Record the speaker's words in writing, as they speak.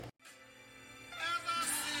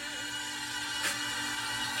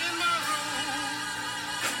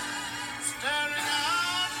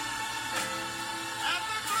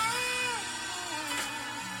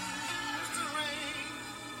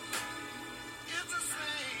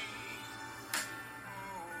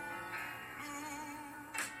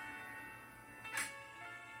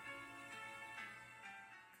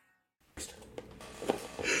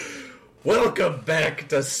Welcome back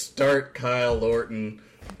to Start Kyle Lorton.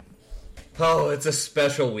 Oh, it's a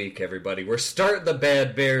special week, everybody. We're starting the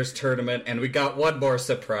Bad Bears tournament, and we got one more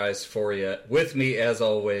surprise for you. With me, as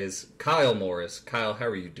always, Kyle Morris. Kyle, how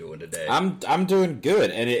are you doing today? I'm doing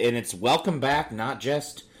good, and it's welcome back, not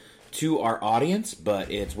just to our audience,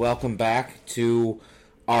 but it's welcome back to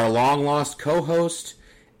our long-lost co-host,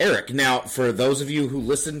 Eric. Now, for those of you who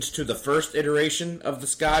listened to the first iteration of the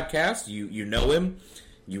Scodcast, you know him.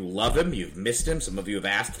 You love him. You've missed him. Some of you have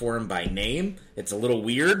asked for him by name. It's a little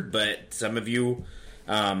weird, but some of you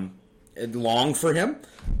long for him.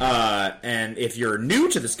 And if you're new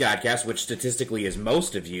to the Scodcast, which statistically is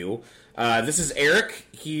most of you, this is Eric.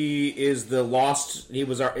 He is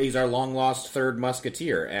he's our long lost third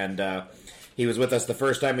musketeer, and he was with us the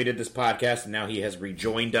first time we did this podcast, and now he has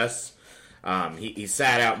rejoined us. He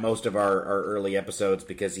sat out most of our early episodes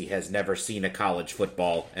because he has never seen a college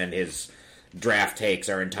football, and his draft takes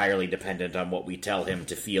are entirely dependent on what we tell him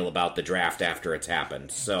to feel about the draft after it's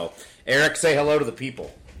happened. So, Eric, say hello to the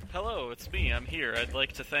people. Hello, it's me. I'm here. I'd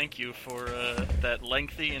like to thank you for that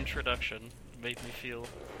lengthy introduction. It made me feel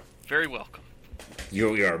very welcome.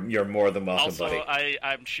 You're more than welcome, also, buddy.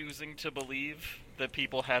 I'm choosing to believe that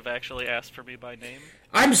people have actually asked for me by name.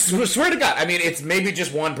 I swear to God. I mean, it's maybe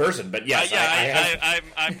just one person, but yes.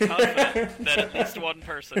 I'm confident that at least one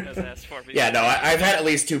person has asked for me. Yeah, no, I've had at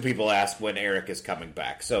least two people ask when Eric is coming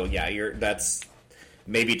back. So yeah, that's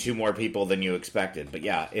maybe two more people than you expected. But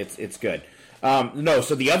yeah, it's good.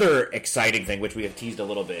 So the other exciting thing, which we have teased a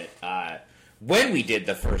little bit, when we did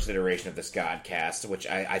the first iteration of the Scodcast, which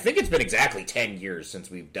I think it's been exactly 10 years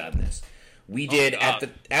since we've done this, we did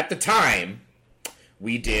at the time.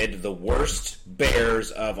 We did the worst Bears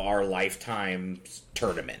of our lifetime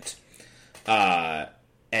tournament. And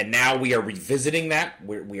now we are revisiting that.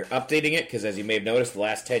 We are updating it because, as you may have noticed, the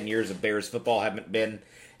last 10 years of Bears football haven't been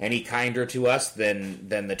any kinder to us than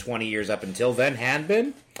the 20 years up until then had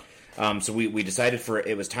been. So we decided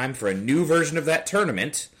it was time for a new version of that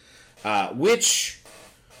tournament, which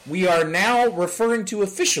we are now referring to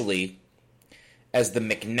officially as the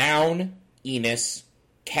McNown Enis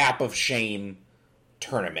Cap of Shame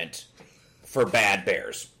tournament for Bad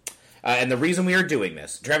Bears. And the reason we are doing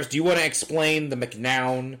this, Travis, do you want to explain the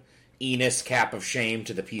McNown Enis Cap of Shame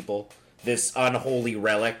to the people? This unholy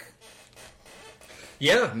relic?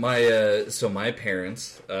 Yeah, my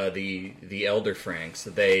parents, the elder Franks,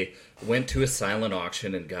 they went to a silent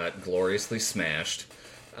auction and got gloriously smashed.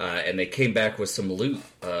 And they came back with some loot.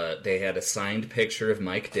 They had a signed picture of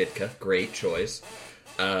Mike Ditka, great choice.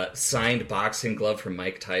 Signed boxing glove from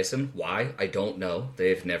Mike Tyson. Why? I don't know.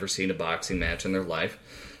 They've never seen a boxing match in their life.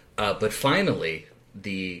 But finally,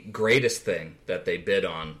 the greatest thing that they bid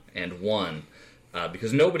on and won,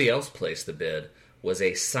 because nobody else placed the bid, was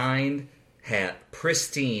a signed hat,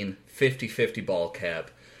 pristine 50-50 ball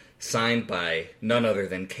cap, signed by none other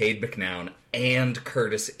than Cade McNown and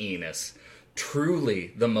Curtis Enis.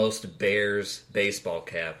 Truly the most Bears baseball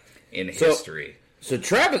cap in history. So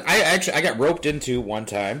Travis, I got roped into one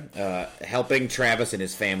time helping Travis and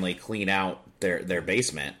his family clean out their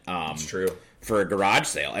basement. It's true. For a garage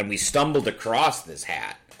sale, and we stumbled across this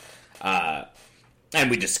hat.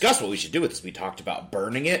 And we discussed what we should do with this. We talked about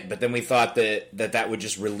burning it, but then we thought that would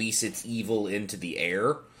just release its evil into the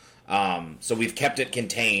air. So we've kept it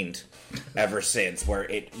contained ever since, where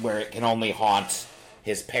it can only haunt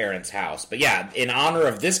his parents' house. But yeah, in honor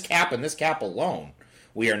of this cap and this cap alone,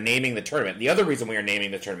 we are naming the tournament. The other reason we are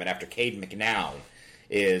naming the tournament after Cade McNown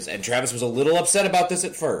is, and Travis was a little upset about this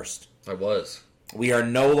at first. I was. We are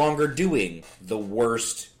no longer doing the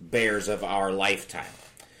worst Bears of our lifetime.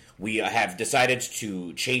 We have decided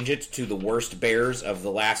to change it to the worst Bears of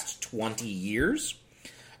the last 20 years,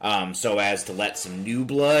 so as to let some new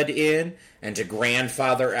blood in and to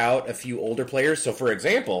grandfather out a few older players. So, for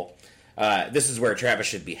example, this is where Travis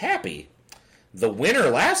should be happy. The winner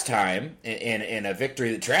last time, in a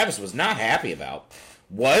victory that Travis was not happy about,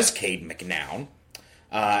 was Cade McNown.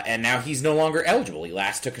 And now he's no longer eligible. He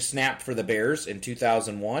last took a snap for the Bears in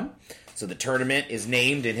 2001. So the tournament is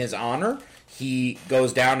named in his honor. He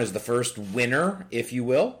goes down as the first winner, if you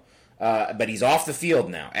will. But he's off the field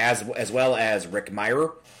now, as well as Rick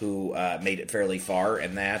Meyer, who made it fairly far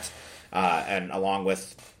in that. And along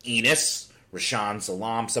with Enis, Rashawn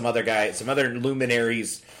Salam, some other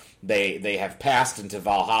luminaries. They have passed into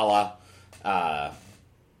Valhalla,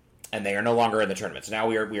 and they are no longer in the tournament. So now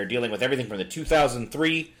we are dealing with everything from the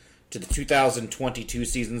 2003 to the 2022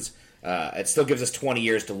 seasons. It still gives us 20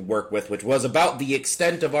 years to work with, which was about the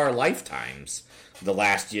extent of our lifetimes the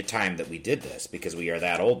last time that we did this, because we are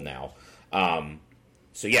that old now.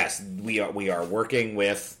 So yes, we are working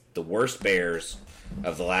with the worst Bears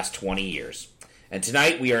of the last 20 years. And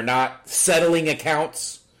tonight we are not settling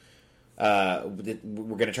accounts. We're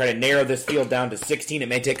going to try to narrow this field down to 16. It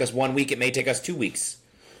may take us 1 week. It may take us 2 weeks.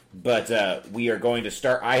 But we are going to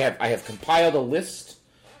start. I have compiled a list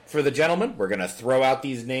for the gentlemen. We're going to throw out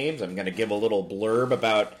these names. I'm going to give a little blurb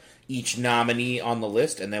about each nominee on the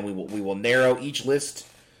list, and then we will narrow each list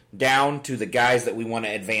down to the guys that we want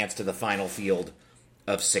to advance to the final field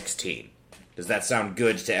of 16. Does that sound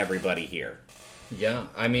good to everybody here? Yeah,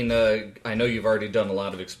 I mean, I know you've already done a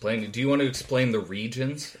lot of explaining. Do you want to explain the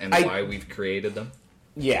regions and why we've created them?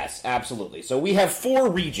 Yes, absolutely. So we have 4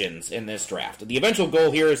 regions in this draft. The eventual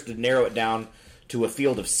goal here is to narrow it down to a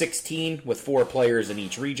field of 16 with 4 players in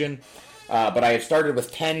each region. But I have started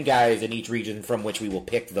with 10 guys in each region from which we will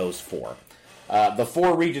pick those 4. The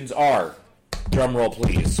 4 regions are, drumroll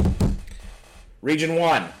please, Region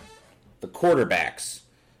 1, the quarterbacks.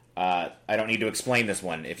 I don't need to explain this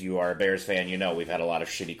one. If you are a Bears fan, you know we've had a lot of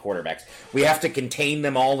shitty quarterbacks. We have to contain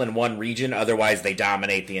them all in one region, otherwise they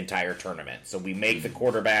dominate the entire tournament. So we make the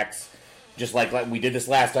quarterbacks, just like we did this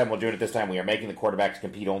last time, we'll do it this time. We are making the quarterbacks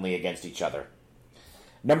compete only against each other.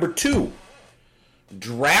 Number 2,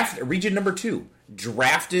 region number 2,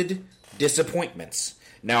 drafted disappointments.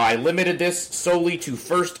 Now, I limited this solely to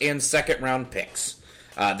first and second round picks.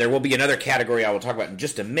 There will be another category I will talk about in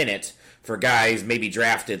just a minute for guys maybe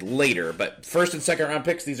drafted later. But first and second round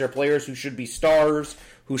picks, these are players who should be stars,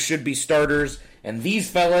 who should be starters. And these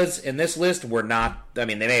fellas in this list were not, I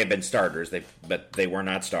mean, they may have been starters, but they were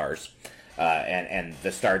not stars. And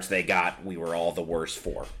the starts they got, we were all the worse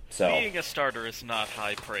for. So being a starter is not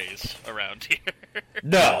high praise around here.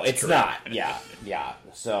 No, it's not. Yeah.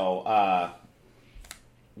 So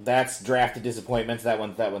that's drafted disappointments. That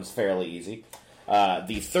one's fairly easy.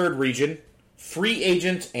 The third region, free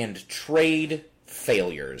agent and trade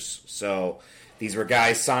failures. So these were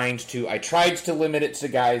guys signed to, I tried to limit it to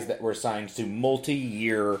guys that were signed to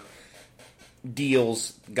multi-year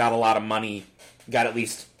deals, got a lot of money, got at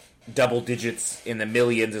least double digits in the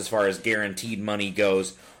millions as far as guaranteed money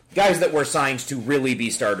goes. Guys that were signed to really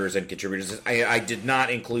be starters and contributors. I did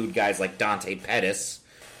not include guys like Dante Pettis,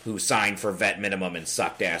 who signed for vet minimum and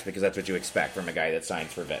sucked ass, because that's what you expect from a guy that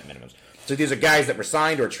signs for vet minimums. So these are guys that were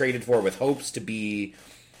signed or traded for with hopes to be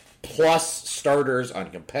plus starters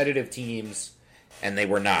on competitive teams, and they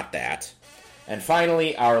were not that. And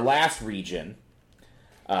finally, our last region,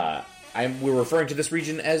 we're referring to this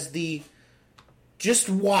region as the just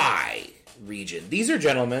why region. These are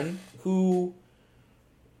gentlemen who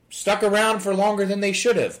stuck around for longer than they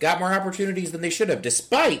should have, got more opportunities than they should have,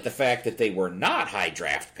 despite the fact that they were not high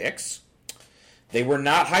draft picks. They were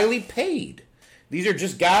not highly paid. These are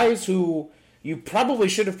just guys who you probably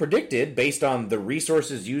should have predicted, based on the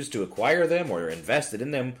resources used to acquire them or invested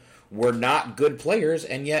in them, were not good players,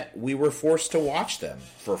 and yet we were forced to watch them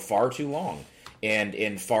for far too long and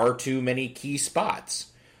in far too many key spots.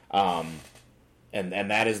 And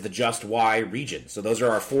that is the just why region. So those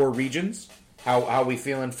are our 4 regions. How we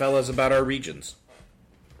feeling, fellas, about our regions?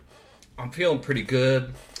 I'm feeling pretty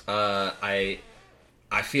good. I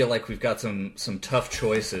feel like we've got some tough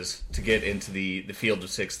choices to get into the field of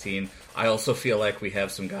 16. I also feel like we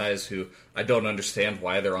have some guys who I don't understand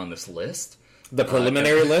why they're on this list. The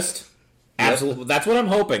preliminary list? Absolutely. Yep. That's what I'm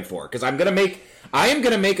hoping for, because I am going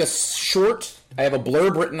to make a short, I have a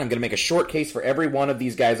blurb written, I'm going to make a short case for every one of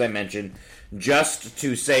these guys I mentioned, just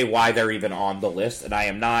to say why they're even on the list, and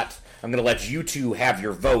I'm going to let you two have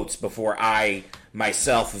your votes before I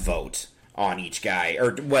myself vote on each guy,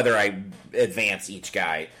 or whether I advance each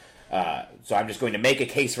guy. So I'm just going to make a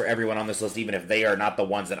case for everyone on this list, even if they are not the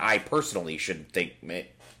ones that I personally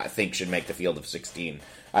think should make the field of 16.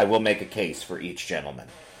 I will make a case for each gentleman.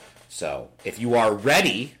 So if you are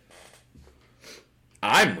ready,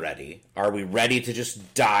 I'm ready. Are we ready to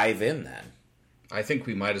just dive in then? I think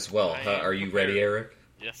we might as well. Are you ready, Eric?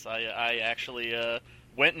 Yes, I actually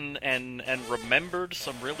went and remembered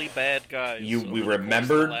some really bad guys. We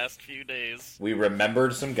remembered the last few days. We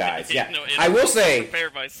remembered some guys. Yeah, I will say.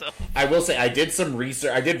 Prepare myself. I will say I did some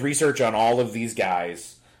research. I did research on all of these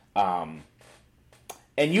guys, and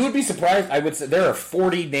you would be surprised. I would say there are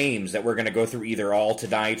 40 names that we're going to go through either all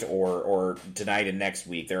tonight or tonight and next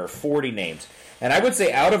week. There are 40 names, and I would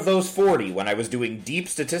say out of those 40, when I was doing deep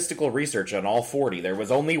statistical research on all 40, there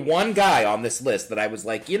was only one guy on this list that I was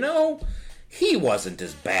like, he wasn't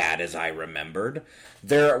as bad as I remembered.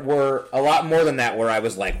 There were a lot more than that where I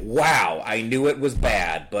was like, wow, I knew it was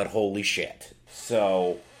bad, but holy shit.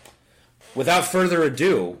 So, without further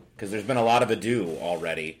ado, because there's been a lot of ado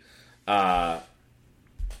already,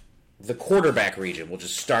 the quarterback region, we'll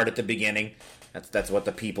just start at the beginning. That's what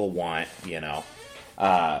the people want,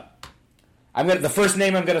 The first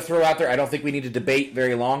name I'm gonna throw out there. I don't think we need to debate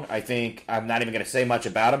very long. I think I'm not even gonna say much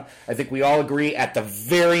about him. I think we all agree at the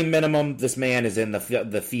very minimum, this man is in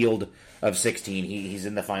the field of 16. He's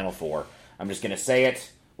in the Final Four. I'm just gonna say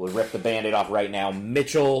it. We'll rip the Band-Aid off right now.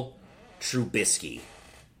 Mitchell Trubisky.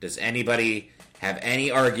 Does anybody have any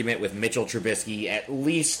argument with Mitchell Trubisky at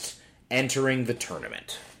least entering the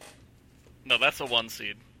tournament? No, that's a 1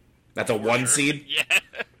 seed. That's a 1 seed?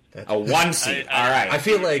 Yeah. A 1 seed. All right. I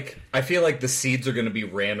feel like the seeds are going to be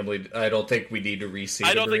randomly. I don't think we need to reseed.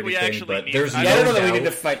 I don't think we anything, actually but need. there's I no don't know that we doubt need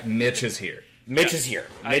to fight. Mitch is here. Mitch is here.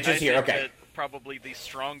 Mitch is here. think Okay. that probably the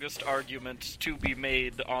strongest argument to be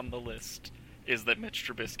made on the list is that Mitch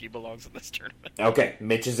Trubisky belongs in this tournament. Okay.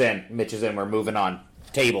 Mitch is in. We're moving on.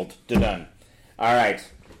 Tabled. Done. All right.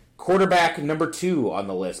 Quarterback number 2 on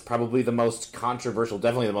the list. Probably the most controversial.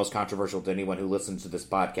 Definitely the most controversial to anyone who listens to this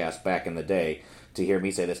podcast back in the day to hear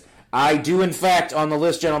me say this. I do, in fact, on the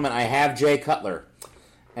list, gentlemen, I have Jay Cutler.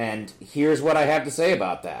 And here's what I have to say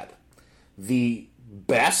about that. The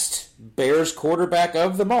best Bears quarterback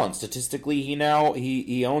of them all. And statistically,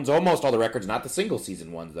 he owns almost all the records, not the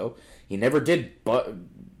single-season ones, though. He never did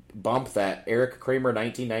bump that Eric Kramer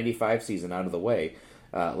 1995 season out of the way,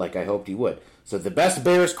 like I hoped he would. So the best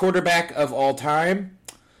Bears quarterback of all time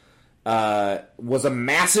was a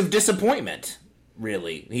massive disappointment.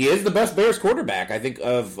 Really, he is the best Bears quarterback, I think,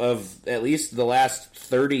 of at least the last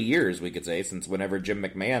 30 years, we could say, since whenever Jim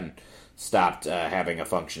McMahon stopped having a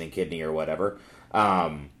functioning kidney or whatever.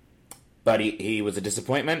 But he was a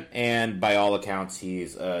disappointment, and by all accounts,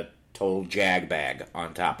 he's a total jag bag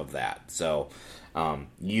on top of that. So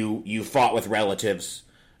you fought with relatives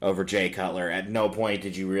over Jay Cutler. At no point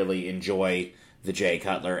did you really enjoy the Jay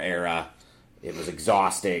Cutler era. It was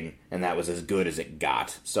exhausting, and that was as good as it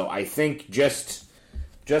got. So I think just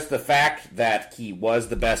the fact that he was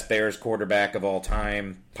the best Bears quarterback of all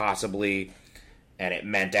time, possibly, and it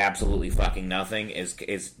meant absolutely fucking nothing, is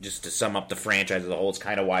just to sum up the franchise as a whole, it's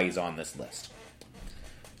kind of why he's on this list.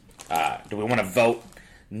 Do we want to vote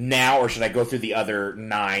now, or should I go through the other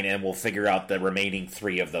 9 and we'll figure out the remaining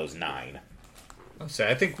 3 of those 9? So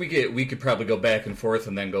I think we could probably go back and forth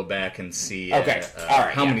and then go back and see all right,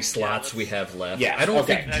 how many slots we have left. Yeah, I don't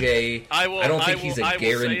think Jay. I don't think he's a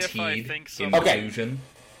guaranteed inclusion.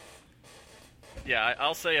 Yeah,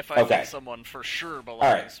 I'll say if I think someone for sure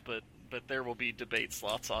belongs, but there will be debate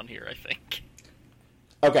slots on here, I think.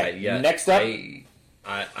 Okay, next up.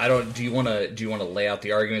 I don't. Do you want to lay out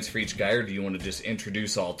the arguments for each guy, or do you want to just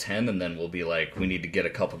introduce all 10 and then we'll be like, we need to get a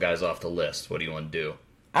couple guys off the list? What do you want to do?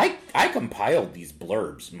 I compiled these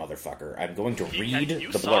blurbs, motherfucker. I'm going to read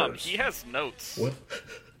the blurbs. He has notes. What?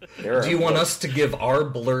 Do you want us to give our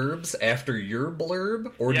blurbs after your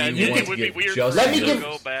blurb, or do you want to give just?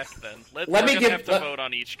 Go back then. Let me have to vote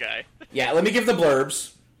on each guy. Yeah, let me give the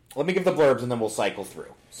blurbs. Let me give the blurbs, and then we'll cycle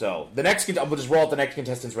through. So we'll just roll out the next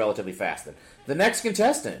contestants relatively fast. Then the next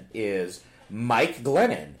contestant is Mike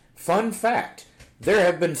Glennon. Fun fact: there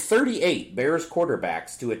have been 38 Bears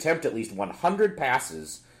quarterbacks to attempt at least 100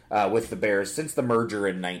 passes with the Bears since the merger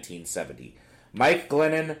in 1970. Mike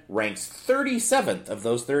Glennon ranks 37th of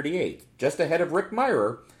those 38, just ahead of Rick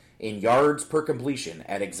Mirer in yards per completion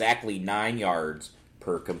at exactly 9 yards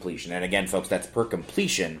per completion. And again, folks, that's per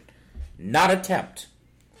completion, not attempt.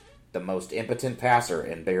 The most impotent passer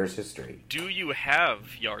in Bears history. Do you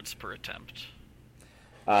have yards per attempt?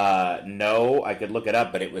 No, I could look it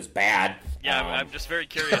up, but it was bad. Yeah, I'm just very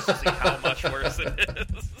curious to see how much worse it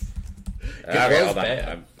is. It was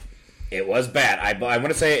bad. It was bad. I want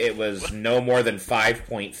to say it was no more than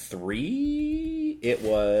 5.3. It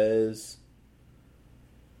was...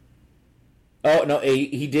 Oh, no,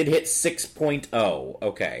 he did hit 6.0.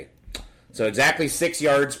 Okay. So exactly 6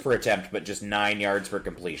 yards per attempt, but just 9 yards per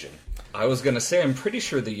completion. I was going to say, I'm pretty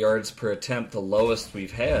sure the yards per attempt, the lowest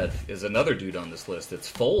we've had, is another dude on this list.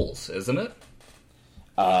 It's Foles, isn't it?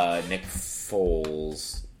 Nick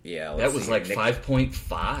Foles... Yeah, that was like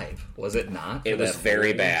 5.5, was it not? It was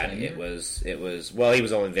very bad. It was. Well, he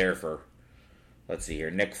was only there for. Let's see here.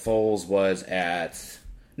 Nick Foles was at.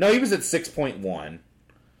 No, he was at 6.1.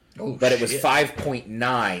 Oh, but it was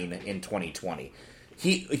 5.9 in 2020.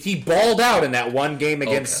 He balled out in that one game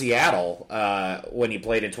against Seattle when he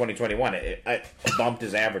played in 2021. It bumped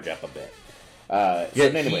his average up a bit.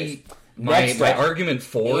 Anyways. My argument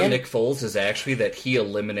for Nick Foles is actually that he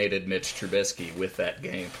eliminated Mitch Trubisky with that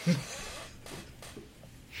game.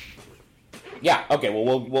 Yeah, okay,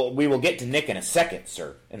 well, we will get to Nick in a second,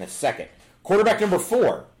 sir. In a second. Quarterback number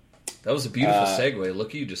 4. That was a beautiful segue. Look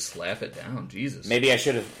at you just slap it down. Jesus. Maybe I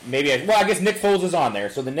should have... Well, I guess Nick Foles is on there.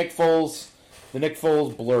 So the Nick Foles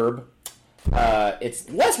blurb. It's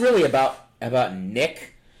less really about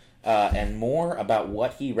Nick and more about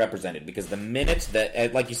what he represented. Because the minute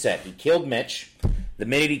that, like you said, he killed Mitch, the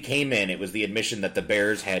minute he came in, it was the admission that the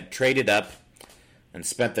Bears had traded up and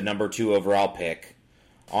spent the number 2 overall pick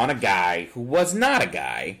on a guy who was not a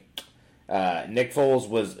guy. Nick Foles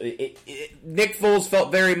was... Nick Foles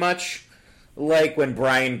felt very much like when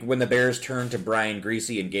the Bears turned to Brian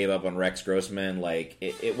Griese and gave up on Rex Grossman. Like,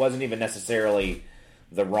 it wasn't even necessarily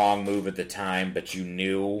the wrong move at the time, but you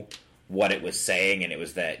knew what it was saying, and it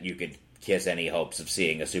was that you could kiss any hopes of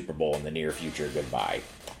seeing a Super Bowl in the near future goodbye.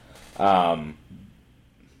 But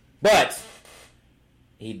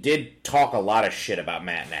he did talk a lot of shit about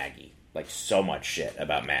Matt Nagy. Like, so much shit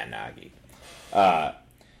about Matt Nagy.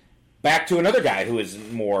 Back to another guy who is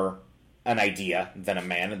more an idea than a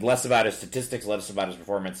man, and less about his statistics, less about his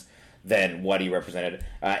performance than what he represented.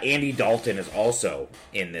 Andy Dalton is also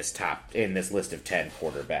in this list of 10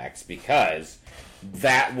 quarterbacks, because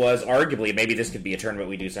that was arguably, maybe this could be a tournament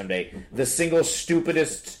we do someday, the single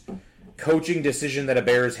stupidest coaching decision that a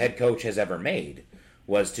Bears head coach has ever made,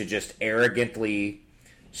 was to just arrogantly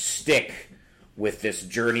stick with this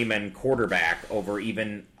journeyman quarterback over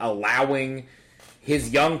even allowing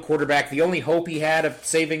his young quarterback, the only hope he had of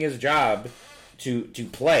saving his job, to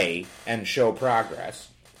play and show progress.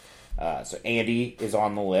 So Andy is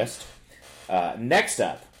on the list. Next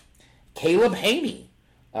up, Caleb Haney.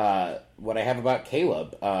 What I have about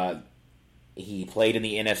Caleb, he played in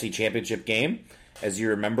the NFC Championship game, as you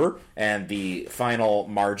remember, and the final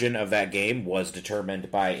margin of that game was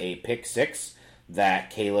determined by a pick six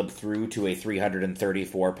that Caleb threw to a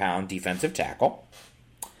 334-pound defensive tackle.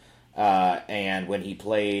 And when he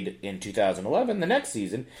played in 2011, the next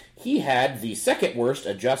season, he had the second worst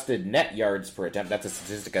adjusted net yards per attempt. That's a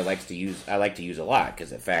statistic I like to use a lot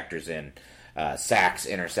because it factors in sacks,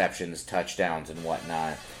 interceptions, touchdowns, and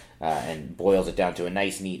whatnot, and boils it down to a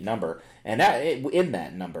nice, neat number. And in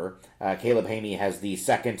that number, Caleb Haney has the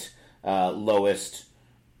second lowest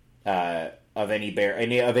of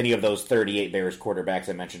any of those 38 Bears quarterbacks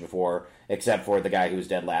I mentioned before, except for the guy who's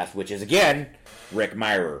dead last, which is again Rick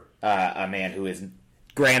Mirer, a man who is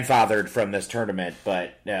grandfathered from this tournament.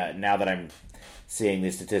 But now that I'm seeing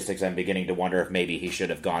these statistics, I'm beginning to wonder if maybe he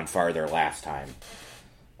should have gone farther last time.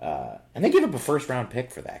 And they gave up a first-round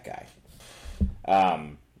pick for that guy.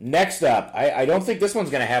 Next up, I don't think this one's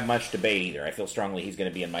going to have much debate either. I feel strongly he's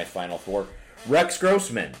going to be in my final four. Rex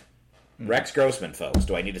Grossman. Rex Grossman, folks.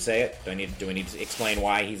 Do I need to say it? Do we need to explain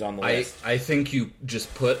why he's on the list? I think you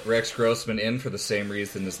just put Rex Grossman in for the same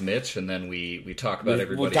reason as Mitch, and then we talk about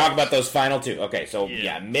everybody. We'll talk about those final two. Okay, so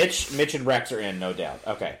yeah, Mitch and Rex are in, no doubt.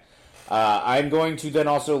 Okay. I'm going to then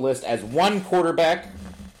also list as one quarterback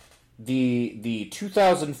the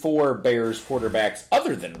 2004 Bears quarterbacks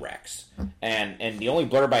other than Rex. And the only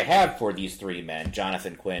blurb I have for these three men,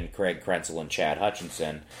 Jonathan Quinn, Craig Krenzel, and Chad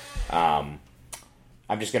Hutchinson,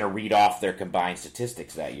 I'm just going to read off their combined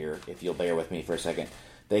statistics that year, if you'll bear with me for a second.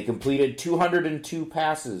 They completed 202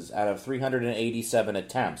 passes out of 387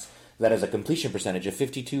 attempts. That is a completion percentage of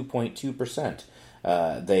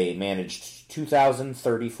 52.2%. They managed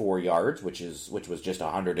 2,034 yards, which was just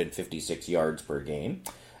 156 yards per game,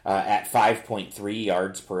 at 5.3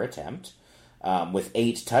 yards per attempt, with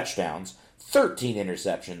 8 touchdowns, 13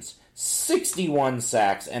 interceptions, 61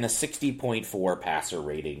 sacks, and a 60.4 passer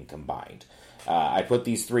rating combined. I put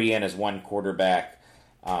these three in as one quarterback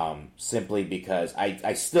simply because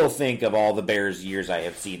I still think of all the Bears years I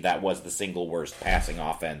have seen, that was the single worst passing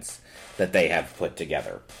offense that they have put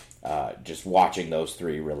together. Just watching those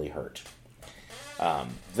three really hurt.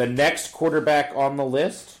 The next quarterback on the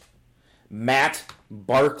list, Matt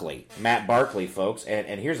Barkley. Matt Barkley, folks.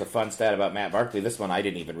 And here's a fun stat about Matt Barkley. This one I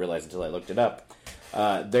didn't even realize until I looked it up.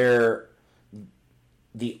 They're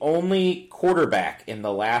the only quarterback in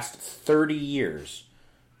the last 30 years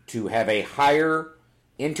to have a higher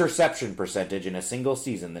interception percentage in a single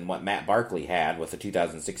season than what Matt Barkley had with the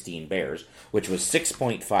 2016 Bears, which was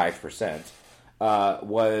 6.5%,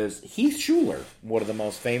 was Heath Schuler, one of the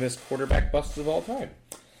most famous quarterback busts of all time.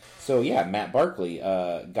 So yeah, Matt Barkley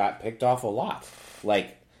got picked off a lot.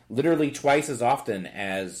 Like, literally twice as often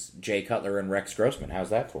as Jay Cutler and Rex Grossman. How's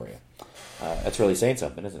that for you? That's really saying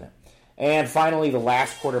something, isn't it? And finally, the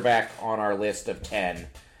last quarterback on our list of 10,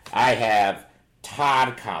 I have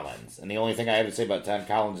Todd Collins. And the only thing I have to say about Todd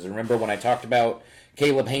Collins is, remember when I talked about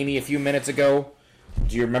Caleb Haney a few minutes ago?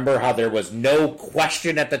 Do you remember how there was no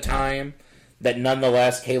question at the time that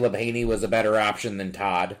nonetheless Caleb Haney was a better option than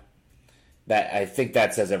Todd? I think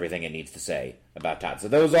that says everything it needs to say about Todd. So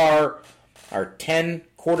those are our 10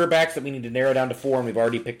 quarterbacks that we need to narrow down to 4, and we've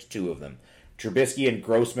already picked 2 of them. Trubisky and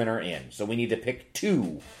Grossman are in. So we need to pick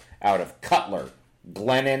 2 out of Cutler,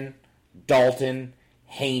 Glennon, Dalton,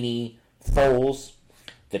 Haney, Foles,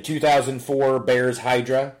 the 2004 Bears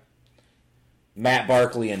Hydra, Matt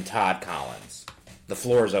Barkley, and Todd Collins. The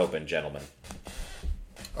floor is open, gentlemen.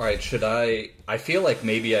 All right, should I feel like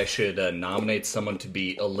maybe I should nominate someone to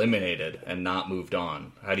be eliminated and not moved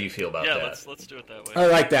on. How do you feel about that? Yeah, let's do it that way. I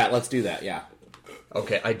like that. Let's do that, yeah.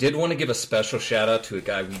 Okay, I did want to give a special shout out to a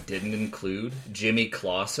guy we didn't include, Jimmy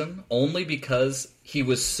Clausen, only because he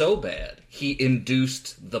was so bad, he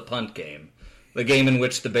induced the punt game. The game in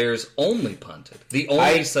which the Bears only punted. The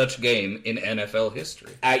only such game in NFL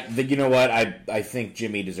history. You know what? I think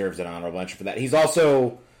Jimmy deserves an honorable mention for that. He's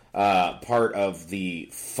also part of the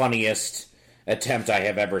funniest attempt I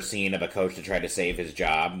have ever seen of a coach to try to save his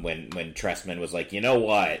job when Trestman was like, you know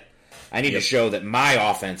what? I need to show that my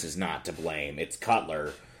offense is not to blame. It's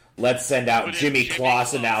Cutler. Let's send out Jimmy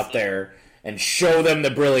Clausen out there and show them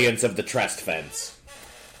the brilliance of the Trest fence.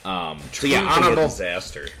 So yeah, honorable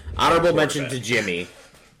disaster. Honorable mention to Jimmy.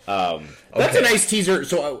 That's a nice teaser.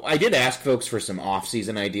 So I did ask folks for some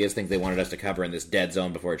off-season ideas, things they wanted us to cover in this dead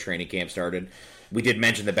zone before training camp started. We did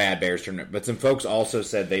mention the Bad Bears tournament, but some folks also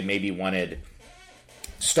said they maybe wanted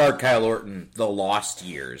Start Kyle Orton, The Lost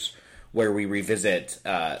Years, where we revisit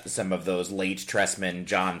some of those late Trestman,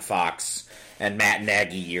 John Fox, and Matt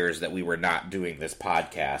Nagy years that we were not doing this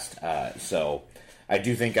podcast. So I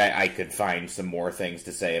do think I could find some more things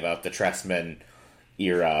to say about the Trestman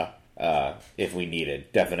era if we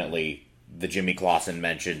needed. Definitely the Jimmy Clausen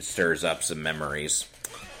mention stirs up some memories.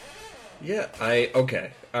 Yeah,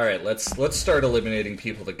 okay. All right, let's start eliminating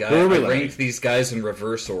people. I ranked these guys in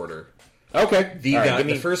reverse order. Okay.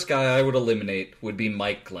 The first guy I would eliminate would be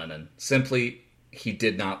Mike Glennon. Simply, he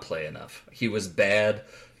did not play enough. He was bad,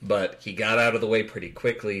 but he got out of the way pretty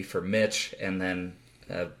quickly for Mitch, and then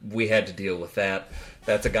we had to deal with that.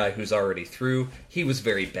 That's a guy who's already through. He was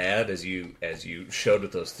very bad, as you showed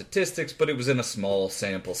with those statistics, but it was in a small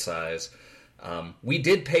sample size. We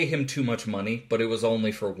did pay him too much money, but it was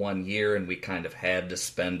only for 1 year, and we kind of had to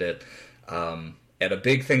spend it. And a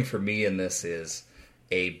big thing for me in this is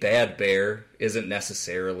a bad Bear isn't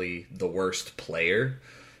necessarily the worst player.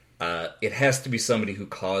 It has to be somebody who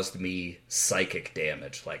caused me psychic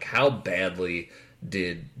damage. Like, how badly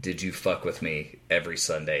did you fuck with me every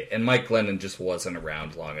Sunday? And Mike Glennon just wasn't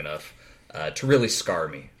around long enough to really scar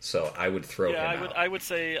me. So I would throw him out. I would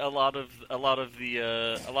say a lot of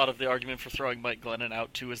the argument for throwing Mike Glennon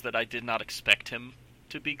out too is that I did not expect him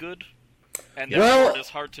to be good, and therefore it is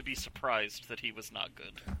hard to be surprised that he was not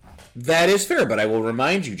good. That is fair, but I will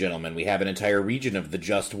remind you, gentlemen, we have an entire region of the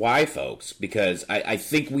Just Why folks, because I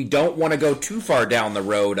think we don't want to go too far down the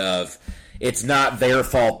road of it's not their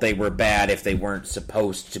fault they were bad if they weren't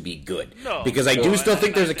supposed to be good. No, because I do still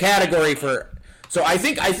think there's a category for... So I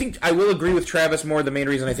think I will agree with Travis more. The main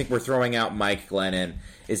reason I think we're throwing out Mike Glennon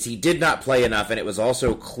is he did not play enough, and it was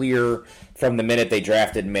also clear from the minute they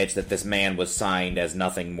drafted Mitch that this man was signed as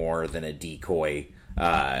nothing more than a decoy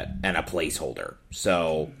and a placeholder.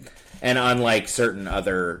 So, and unlike certain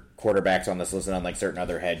other quarterbacks on this list and unlike certain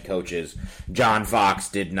other head coaches, John Fox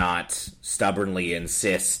did not stubbornly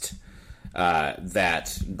insist that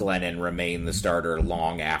Glennon remain the starter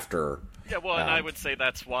long after. Yeah, well, and I would say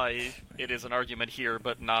that's why it is an argument here,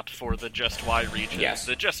 but not for the Just Why region. Yes.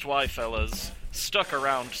 The Just Why fellas stuck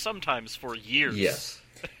around sometimes for years. Yes.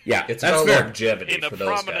 Yeah, it's that's about fair. longevity for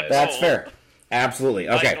those guys. That's fair. Absolutely.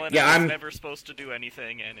 Okay. Mike Yeah, I'm never supposed to do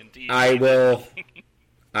anything, and indeed, I will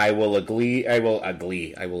agree. I will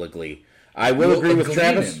agree with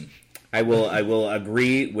Travis. I will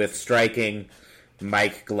agree with striking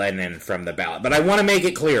Mike Glennon from the ballot. But I want to make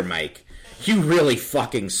it clear, Mike, you really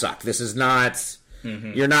fucking suck. This is not.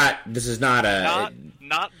 Mm-hmm. You're not. This is not a.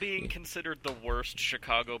 Not being considered the worst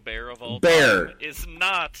Chicago Bear of all time is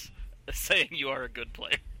not saying you are a good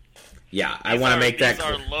player. Yeah, I want to make that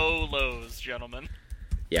clear. These are low lows, gentlemen.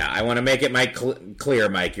 Yeah, I want to make it clear,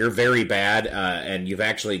 Mike. You're very bad, and you've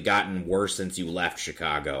actually gotten worse since you left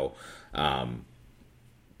Chicago.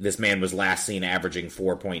 This man was last seen averaging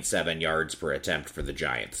 4.7 yards per attempt for the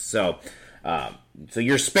Giants. So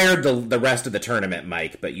you're spared the rest of the tournament,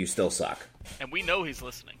 Mike, but you still suck. And we know he's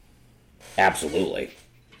listening. Absolutely.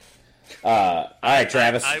 All right,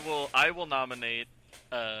 Travis. I will nominate.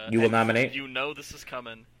 You will nominate? You know this is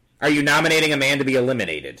coming. Are you nominating a man to be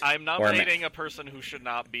eliminated? I'm nominating a person who should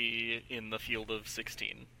not be in the field of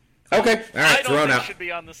 16. Okay, all right, I don't think he should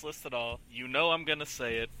be on this list at all. You know I'm going to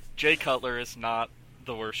say it. Jay Cutler is not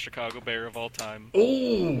the worst Chicago Bear of all time.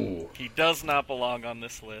 Ooh. He does not belong on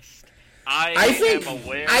this list. I am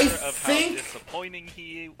aware of how disappointing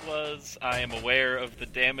he was. I am aware of the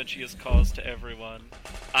damage he has caused to everyone.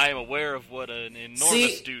 I am aware of what an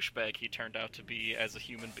enormous douchebag he turned out to be as a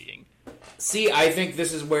human being. See, I think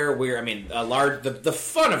this is where the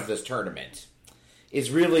fun of this tournament is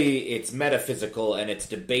really, it's metaphysical and it's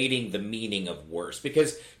debating the meaning of worse.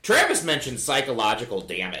 Because Travis mentioned psychological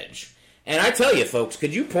damage. And I tell you, folks,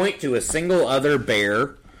 could you point to a single other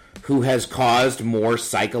Bear who has caused more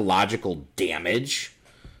psychological damage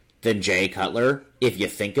than Jay Cutler, if you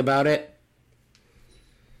think about it?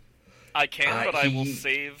 I can, but I will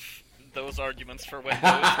save those arguments for when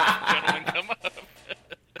those gentlemen come up.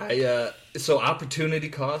 So opportunity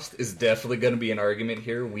cost is definitely going to be an argument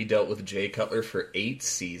here. We dealt with Jay Cutler for 8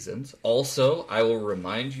 seasons. Also, I will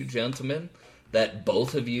remind you, gentlemen, that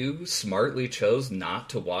both of you smartly chose not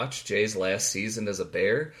to watch Jay's last season as a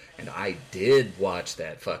Bear, and I did watch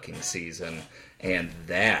that fucking season, and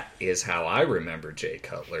that is how I remember Jay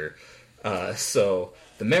Cutler. So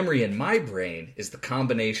the memory in my brain is the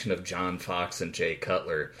combination of John Fox and Jay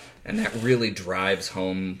Cutler, and that really drives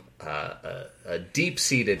home a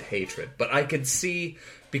deep-seated hatred. But I could see,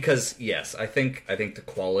 because yes, I think the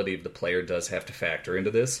quality of the player does have to factor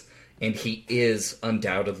into this, and he is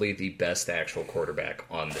undoubtedly the best actual quarterback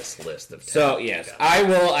on this list of 10. So yes, guys.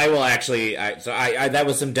 I will actually. That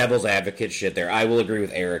was some devil's advocate shit there. I will agree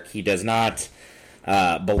with Eric. He does not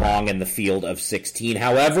belong in the field of 16.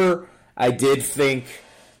 However, I did think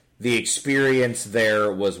the experience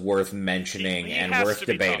there was worth mentioning and worth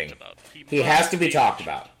debating. He has to be talked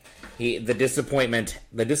about. The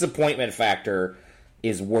disappointment factor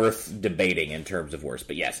is worth debating in terms of worse.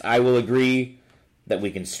 But yes, I will agree that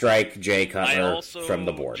we can strike Jay Cutler from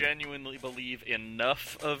the board. I also genuinely believe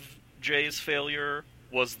enough of Jay's failure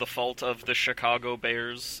was the fault of the Chicago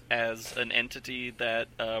Bears as an entity that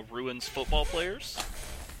ruins football players,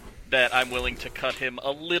 that I'm willing to cut him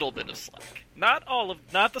a little bit of slack. Not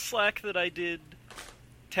the slack that I did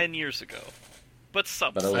 10 years ago, but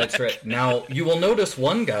some slack. That's right. Now, you will notice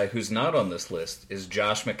one guy who's not on this list is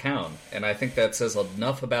Josh McNown, and I think that says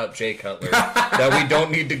enough about Jay Cutler that we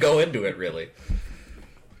don't need to go into it, really.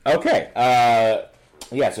 Okay.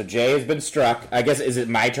 So Jay has been struck. I guess, is it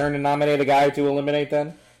my turn to nominate a guy to eliminate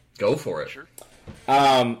then? Go for it. Sure.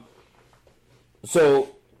 So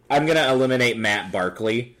I'm going to eliminate Matt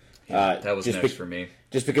Barkley. That was next for me.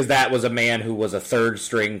 Just because that was a man who was a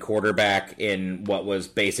third-string quarterback in what was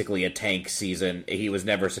basically a tank season. He was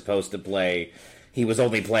never supposed to play. He was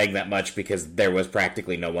only playing that much because there was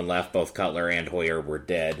practically no one left. Both Cutler and Hoyer were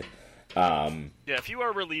dead. If you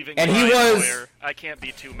are relieving Hoyer, I can't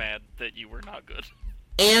be too mad that you were not good.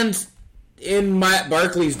 And in Matt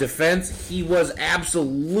Barkley's defense, he was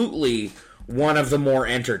absolutely one of the more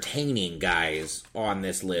entertaining guys on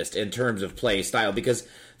this list in terms of play style, because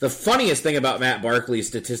the funniest thing about Matt Barkley's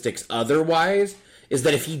statistics otherwise is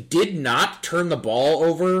that if he did not turn the ball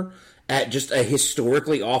over at just a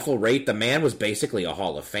historically awful rate, the man was basically a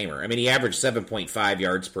Hall of Famer. I mean, he averaged 7.5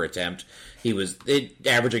 yards per attempt. He was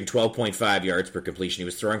averaging 12.5 yards per completion. He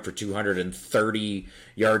was throwing for 230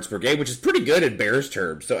 yards per game, which is pretty good in Bears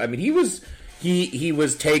terms. So, I mean, he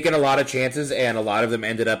was taking a lot of chances, and a lot of them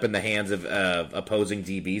ended up in the hands of opposing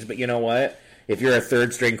DBs. But you know what? If you're a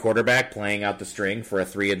third-string quarterback playing out the string for a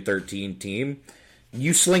 3-13 team,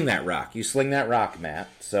 you sling that rock. You sling that rock, Matt.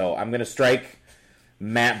 So I'm going to strike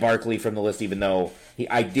Matt Barkley from the list, even though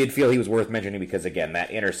I did feel he was worth mentioning because, again,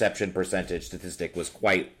 that interception percentage statistic was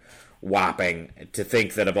quite whopping. To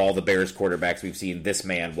think that of all the Bears quarterbacks we've seen, this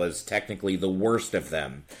man was technically the worst of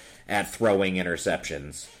them at throwing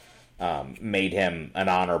interceptions. Made him an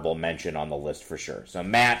honorable mention on the list for sure. So,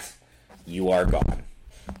 Matt, you are gone.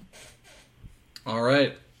 All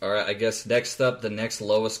right. I guess next up, the next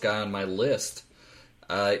lowest guy on my list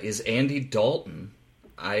is Andy Dalton.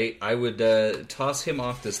 I would toss him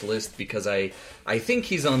off this list because I think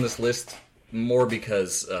he's on this list more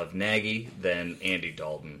because of Nagy than Andy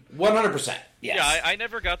Dalton. 100%. Yes. Yeah, I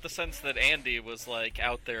never got the sense that Andy was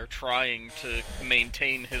out there trying to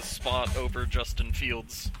maintain his spot over Justin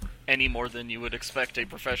Fields any more than you would expect a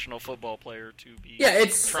professional football player to be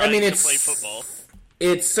trying to play football.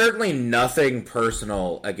 It's certainly nothing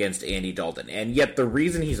personal against Andy Dalton, and yet the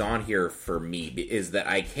reason he's on here for me is that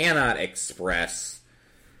I cannot express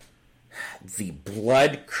the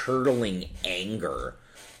blood-curdling anger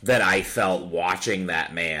that I felt watching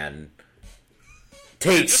that man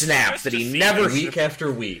take snaps that he never... Week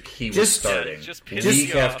after week, he was starting.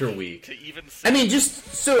 Week after week. To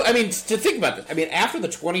think about this, after the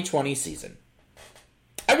 2020 season,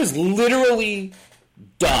 I was literally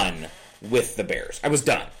done with the Bears. I was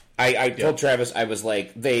done. I told Travis, I was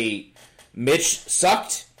like, Mitch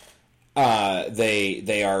sucked. They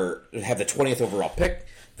have the 20th overall pick.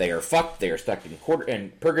 They are fucked. They are stuck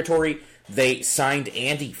in purgatory. They signed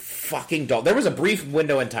Andy fucking Dalton. There was a brief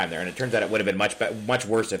window in time there, and it turns out it would have been much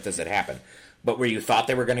worse if this had happened. But where you thought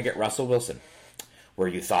they were going to get Russell Wilson, where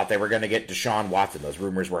you thought they were going to get Deshaun Watson, those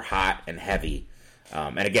rumors were hot and heavy.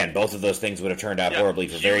 And again, both of those things would have turned out horribly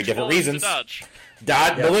for very different reasons.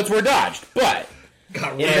 Bullets were dodged, but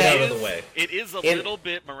got right out of the way. It is a little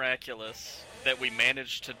bit miraculous that we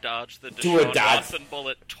managed to dodge the Deshaun Watson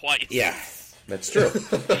bullet twice. Yeah, that's true.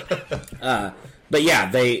 But yeah,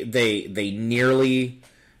 they nearly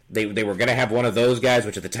they were going to have one of those guys,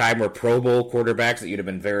 which at the time were Pro Bowl quarterbacks that you'd have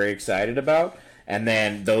been very excited about. And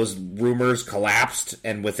then those rumors collapsed,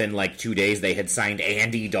 and within like 2 days, they had signed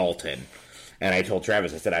Andy Dalton. And I told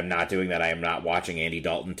Travis, I said, I'm not doing that. I am not watching Andy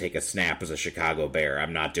Dalton take a snap as a Chicago Bear.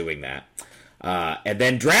 I'm not doing that. And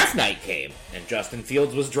then draft night came, and Justin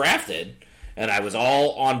Fields was drafted, and I was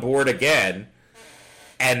all on board again.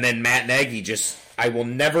 And then Matt Nagy I will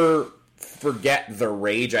never forget the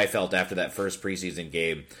rage I felt after that first preseason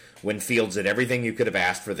game when Fields did everything you could have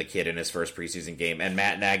asked for the kid in his first preseason game, and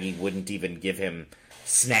Matt Nagy wouldn't even give him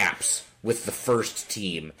snaps with the first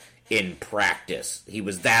team in practice. He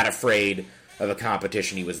was that afraid of a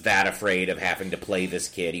competition. He was that afraid of having to play this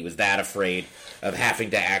kid. He was that afraid of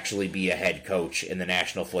having to actually be a head coach in the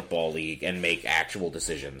National Football League and make actual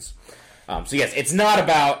decisions. So yes, it's not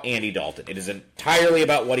about Andy Dalton. It is entirely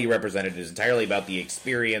about what he represented. It is entirely about the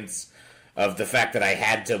experience of the fact that I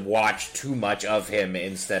had to watch too much of him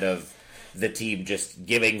instead of the team just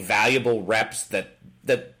giving valuable reps that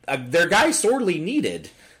their guy sorely needed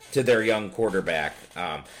to their young quarterback.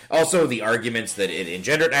 Also, the arguments that it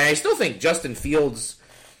engendered. And I still think Justin Fields,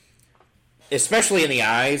 especially in the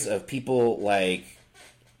eyes of people like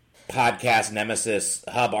podcast nemesis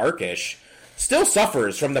Hub Arkish, still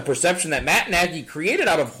suffers from the perception that Matt Nagy created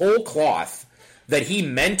out of whole cloth that he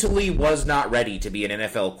mentally was not ready to be an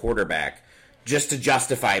NFL quarterback just to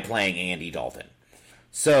justify playing Andy Dalton.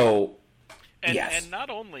 So, yes. And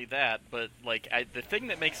not only that, but like the thing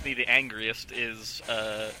that makes me the angriest is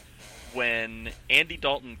when Andy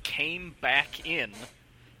Dalton came back in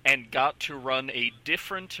and got to run a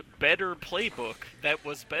different, better playbook that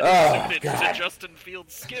was better suited to Justin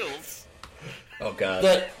Fields' skills. Oh God!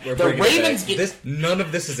 The Ravens. None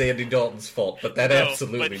of this is Andy Dalton's fault, but that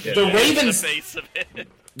absolutely did. The Ravens. The face of it.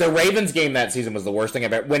 The Ravens game that season was the worst thing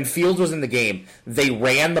I've ever. When Fields was in the game, they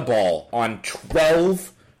ran the ball on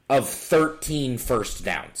 12 of 13 first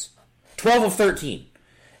downs. 12 of 13.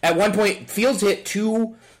 At one point, Fields hit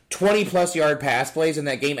two 20-plus yard pass plays in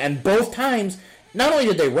that game, and both times, not only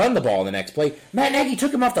did they run the ball in the next play, Matt Nagy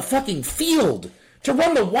took him off the fucking field to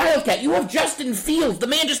run the Wildcat. You have Justin Fields. The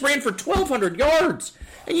man just ran for 1,200 yards,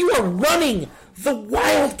 and you are running the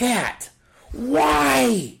Wildcat.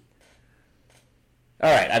 Why?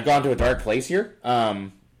 All right, I've gone to a dark place here.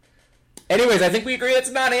 Anyways, I think we agree it's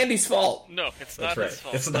not Andy's fault. No, it's not his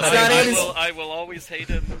fault. It's not Andy's fault. I will always hate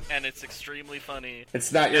him, and it's extremely funny.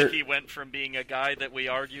 It's not your. He went from being a guy that we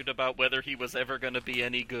argued about whether he was ever going to be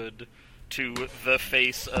any good to the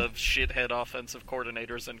face of shithead offensive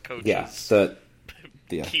coordinators and coaches.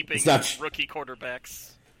 Keeping rookie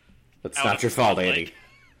quarterbacks. It's not your fault, Andy.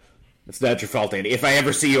 It's not your fault, Andy. If I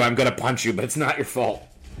ever see you, I'm going to punch you, but it's not your fault.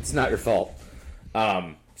 It's not your fault.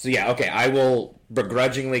 So yeah, okay, I will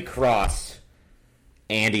begrudgingly cross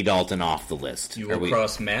Andy Dalton off the list. You will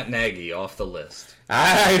cross Matt Nagy off the list.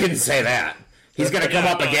 I didn't say that. He's going to come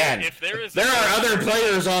up again. There are other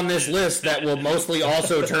players on this list that will mostly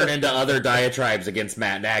also turn into other diatribes against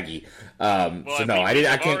Matt Nagy. I can't.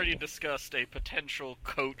 I've already discussed a potential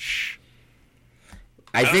coach.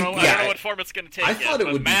 I don't know what form it's going to take. I thought it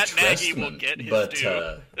would be Matt Nagy will get his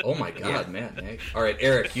due. Oh my God, Matt Nagy! All right,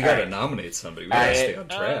 Eric, you got to nominate somebody. We got to stay on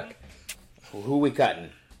track. Who we cutting?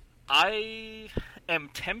 I am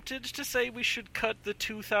tempted to say we should cut the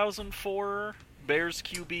 2004 Bears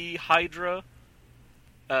QB Hydra.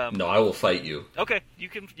 No, I will fight you. Okay, you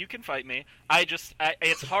can fight me.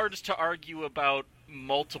 It's hard to argue about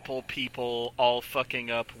multiple people all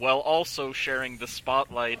fucking up while also sharing the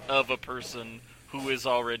spotlight of a person who is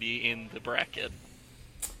already in the bracket.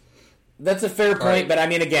 That's a fair point, right. But I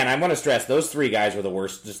mean, again, I want to stress, those three guys were the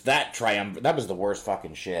worst. Just that that was the worst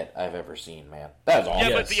fucking shit I've ever seen, man. That was awful.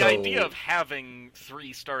 Yeah, but the idea of having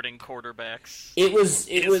three starting quarterbacks it was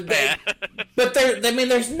bad. But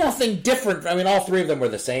there's nothing different. I mean, all three of them were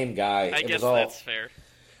the same guy. I guess that's fair.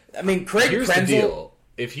 I mean, Craig Here's Krenzel... the deal.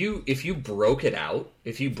 If you broke it out,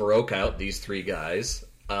 if you broke out these three guys...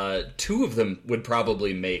 two of them would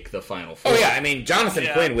probably make the final four. Oh yeah, I mean Jonathan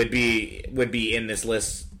Quinn would be in this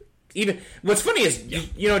list. Even what's funny is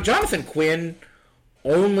you know Jonathan Quinn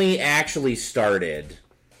only actually started.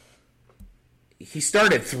 he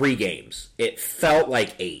started 3 games. It felt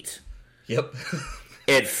like 8. Yep.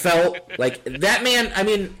 It felt like that man. I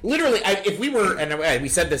mean, literally, if we were, and we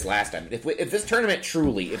said this last time, if this tournament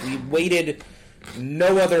truly, if we weighted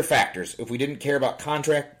no other factors, if we didn't care about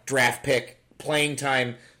contract, draft pick, playing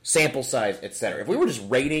time, sample size, etc., if we were just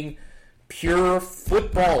rating pure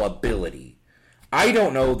football ability, I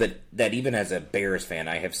don't know that even as a Bears fan,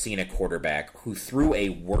 I have seen a quarterback who threw a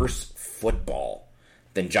worse football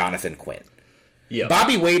than Jonathan Quinn. Yeah.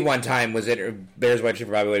 Bobby Wade one time Bears wide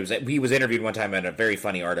receiver Bobby Wade he was interviewed one time in a very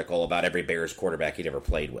funny article about every Bears quarterback he'd ever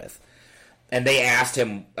played with. And they asked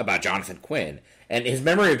him about Jonathan Quinn. And his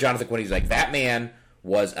memory of Jonathan Quinn, he's like, that man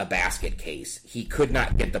was a basket case. He could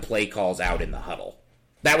not get the play calls out in the huddle.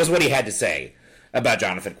 That was what he had to say about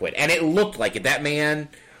Jonathan Quinn. And it looked like it. That man,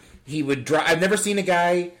 he would drop. I've never seen a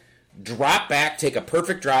guy drop back, take a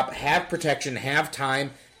perfect drop, have protection, have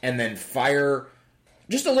time, and then fire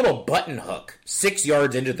just a little button hook 6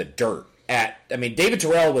 yards into the dirt. David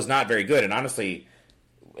Terrell was not very good, and honestly,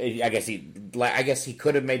 I guess he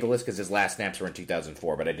could have made the list because his last snaps were in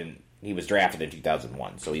 2004, but he was drafted in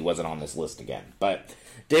 2001, so he wasn't on this list again. But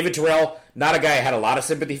David Terrell, not a guy I had a lot of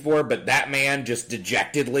sympathy for, but that man just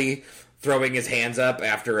dejectedly throwing his hands up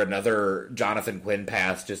after another Jonathan Quinn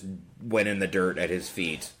pass just went in the dirt at his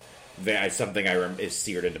feet. Something is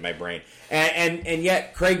seared into my brain. And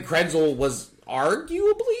yet Craig Krenzel was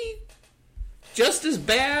arguably just as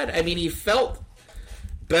bad. I mean, he felt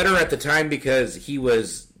better at the time because he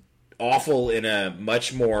was awful in a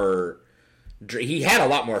much more... He had a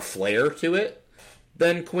lot more flair to it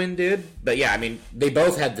than Quinn did. But yeah, I mean, they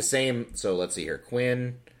both had the same... So let's see here.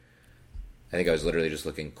 Quinn... I think I was literally just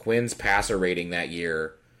looking. Quinn's passer rating that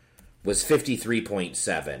year was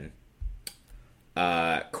 53.7.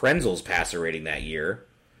 Krenzel's passer rating that year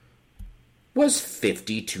was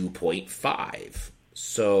 52.5.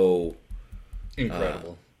 So...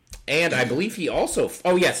 Incredible. And I believe he also...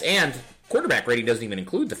 Oh, yes, and quarterback rating doesn't even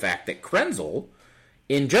include the fact that Krenzel,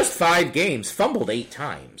 in just 5 games, fumbled 8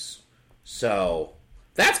 times. So,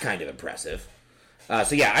 that's kind of impressive.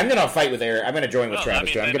 So, yeah, I'm going to fight with Eric. I'm going to join with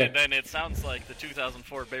Travis. Then it sounds like the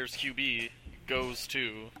 2004 Bears QB goes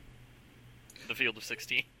to the field of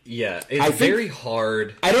 16. Yeah, it's very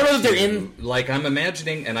hard. I don't know if they're in... Like, I'm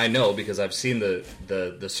imagining, and I know because I've seen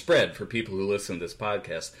the spread for people who listen to this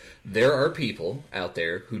podcast, there are people out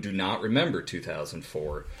there who do not remember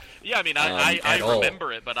 2004. Yeah, I mean, I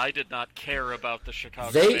remember it, but I did not care about the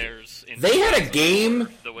Chicago Bears. They had a game...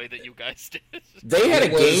 The way that you guys did. They had a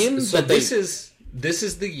game... So this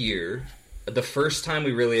is the year, the first time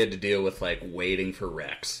we really had to deal with, like, waiting for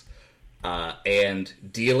Rex. And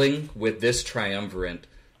dealing with this triumvirate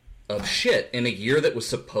of shit in a year that was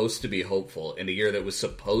supposed to be hopeful, in a year that was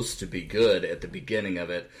supposed to be good at the beginning of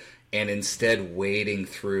it, and instead wading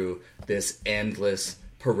through this endless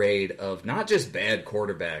parade of not just bad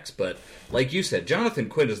quarterbacks, but, like you said, Jonathan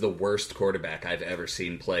Quinn is the worst quarterback I've ever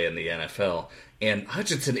seen play in the NFL, and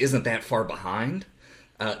Hutchinson isn't that far behind.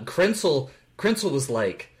 Krenzel was,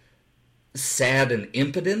 like, sad and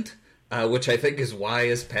impotent, which I think is why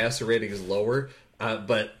his passer rating is lower.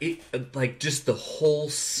 But just the whole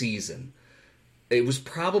season, it was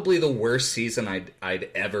probably the worst season I'd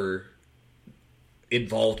ever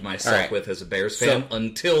involved myself with as a Bears fan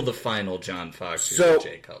until the final John Fox year with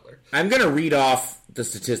Jay Cutler. I'm going to read off the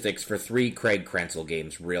statistics for 3 Craig Krenzel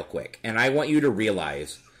games real quick, and I want you to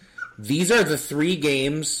realize these are the 3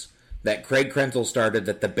 games that Craig Krenzel started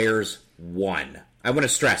that the Bears won. I want to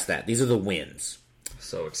stress that. These are the wins.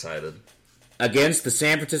 So excited. Against the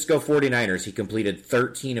San Francisco 49ers, he completed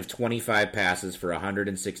 13 of 25 passes for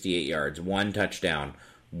 168 yards, 1 touchdown,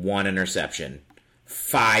 1 interception,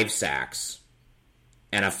 5 sacks,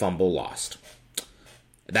 and a fumble lost.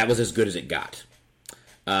 That was as good as it got.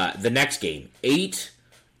 The next game, 8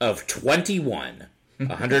 of 21,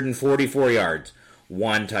 144 yards,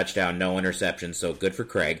 1 touchdown, no interception, so good for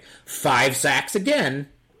Craig. 5 sacks again,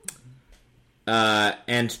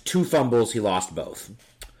 and 2 fumbles, he lost both.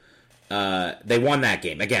 They won that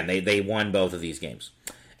game. Again, they won both of these games.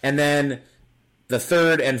 And then the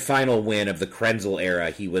third and final win of the Krenzel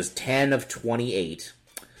era, he was 10 of 28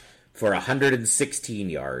 for 116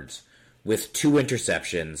 yards with 2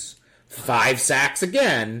 interceptions, 5 sacks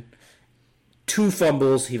again, 2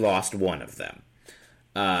 fumbles, he lost 1 of them.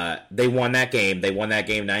 They won that game. They won that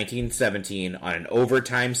game 19-17 on an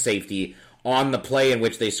overtime safety. On the play in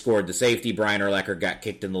which they scored the safety, Brian Urlacher got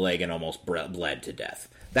kicked in the leg and almost bled to death.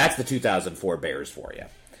 That's the 2004 Bears for you.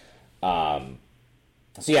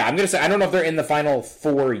 So yeah, I'm going to say, I don't know if they're in the final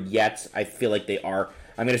 4 yet. I feel like they are.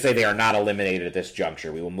 I'm going to say they are not eliminated at this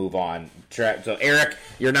juncture. We will move on. So Eric,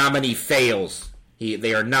 your nominee fails.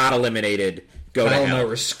 They are not eliminated. go Kyle to and I hell.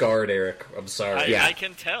 were scarred, Eric. I'm sorry. I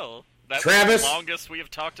can tell. That's Travis? the longest we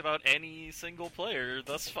have talked about any single player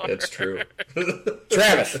thus far. It's true.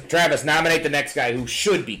 Travis, nominate the next guy who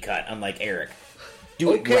should be cut, unlike Eric.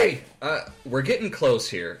 Do it Okay, right. we're getting close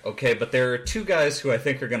here, okay? But there are two guys who I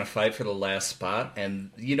think are going to fight for the last spot, and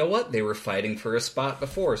you know what? They were fighting for a spot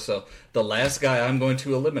before, so the last guy I'm going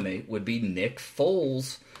to eliminate would be Nick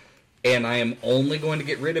Foles, and I am only going to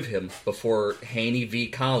get rid of him before Haney v.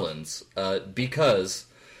 Collins, because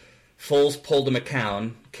Foles pulled a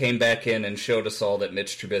McNown, came back in, and showed us all that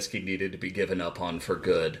Mitch Trubisky needed to be given up on for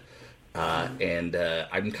good, and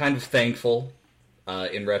I'm kind of thankful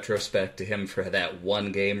in retrospect to him for that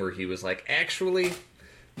one game where he was like, actually,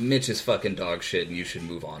 Mitch is fucking dog shit and you should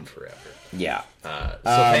move on forever. Yeah. So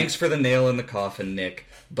thanks for the nail in the coffin, Nick.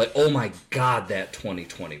 But oh my god, that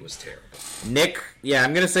 2020 was terrible. Nick,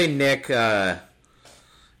 I'm going to say Nick.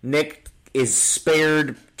 Nick is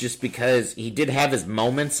spared just because he did have his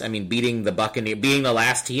moments. I mean, beating the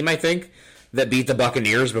last team, I think, that beat the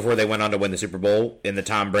Buccaneers before they went on to win the Super Bowl in the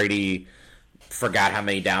Tom Brady forgot how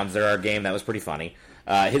many downs there are game. That was pretty funny.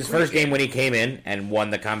 His first game when he came in and won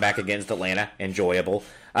the comeback against Atlanta, enjoyable.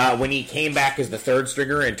 When he came back as the third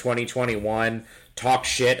stringer in 2021, talked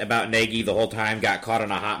shit about Nagy the whole time, got caught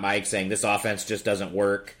on a hot mic saying this offense just doesn't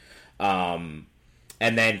work. And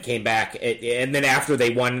then came back. And then after they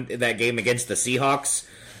won that game against the Seahawks,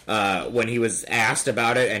 when he was asked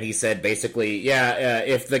about it, and he said basically,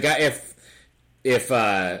 if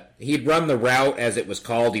he'd run the route as it was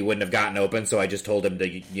called, he wouldn't have gotten open, so I just told him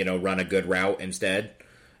to, run a good route instead.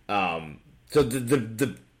 So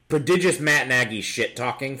the prodigious Matt Nagy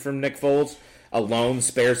shit-talking from Nick Foles alone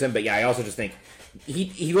spares him, but I also just think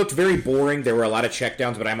he looked very boring. There were a lot of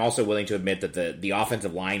checkdowns, but I'm also willing to admit that the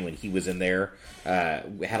offensive line, when he was in there,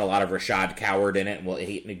 had a lot of Rashad Coward in it. Well,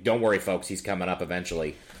 don't worry, folks, he's coming up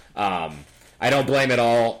eventually. I don't blame it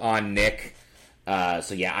all on Nick. I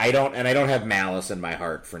don't have malice in my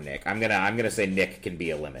heart for Nick. I'm gonna say Nick can be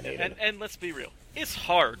eliminated. And let's be real, it's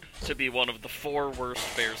hard to be one of the 4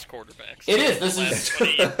 worst Bears quarterbacks. It is. This is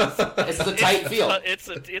it's the tight field.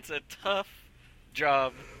 It's a tough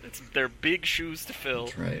job. They're big shoes to fill.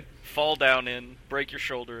 That's right. Fall down in, break your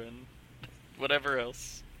shoulder in, whatever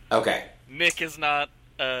else. Okay. Nick is not.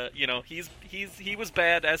 He was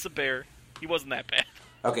bad as a Bear. He wasn't that bad.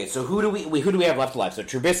 Okay, so who do we have left alive? So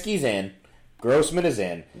Trubisky's in. Grossman is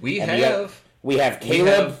in. We have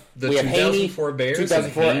Caleb. The we have 2004 Haney, Bears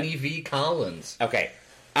 2004. and Haney v. Collins. Okay.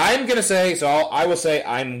 I'm going to say, I will say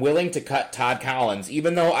I'm willing to cut Todd Collins,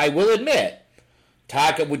 even though I will admit,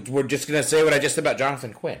 we're just going to say what I just said about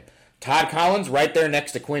Jonathan Quinn. Todd Collins right there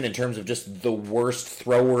next to Quinn in terms of just the worst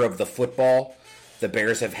thrower of the football the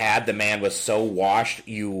Bears have had. The man was so washed.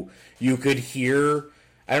 You could hear,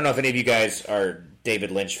 I don't know if any of you guys are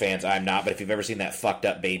David Lynch fans, I'm not, but if you've ever seen that fucked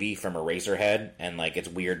up baby from Eraserhead and like it's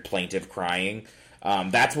weird plaintive crying,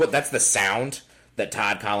 that's the sound that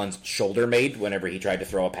Todd Collins' shoulder made whenever he tried to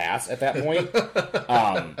throw a pass at that point.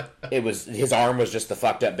 It was his arm was just the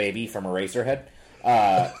fucked up baby from Eraserhead.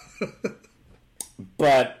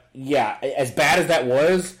 But yeah, as bad as that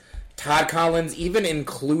was, Todd Collins, even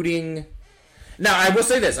including, now I will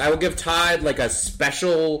say this, I will give Todd like a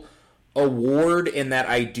special award in that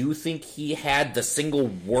I do think he had the single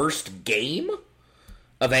worst game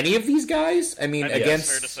of any of these guys. I mean,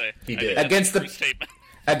 against fair to say. He did.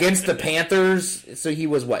 Against the Panthers, so he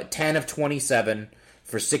was 10 of 27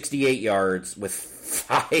 for 68 yards with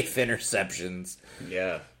 5 interceptions.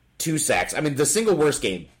 Yeah. 2 sacks. I mean, the single worst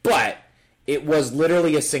game, but it was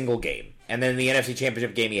literally a single game. And then the NFC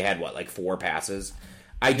Championship game, he had 4 passes.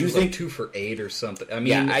 I do think 2 for 8 or something. I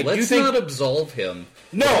mean, let's not absolve him.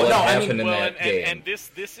 No, for what no. happened in well, that game. and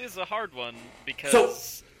this is a hard one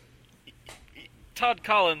because Todd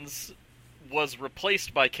Collins was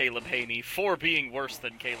replaced by Caleb Haney for being worse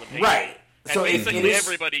than Caleb Haney. Right. And So basically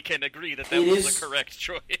everybody can agree that was the correct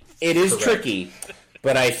choice. It is Correct. tricky,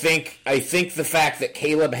 but I think the fact that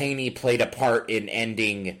Caleb Haney played a part in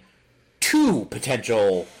ending 2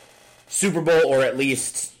 potential Super Bowl, or at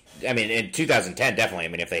least, I mean, in 2010, definitely. I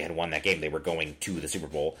mean, if they had won that game, they were going to the Super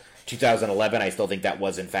Bowl. 2011, I still think that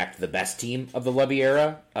was, in fact, the best team of the Levy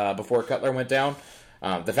era before Cutler went down.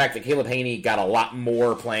 The fact that Caleb Haney got a lot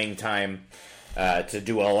more playing time to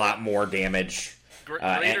do a lot more damage.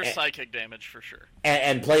 Greater psychic damage, for sure.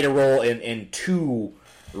 And played a role in 2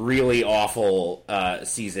 really awful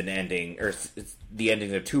season ending, or the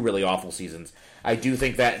ending of 2 really awful seasons. I do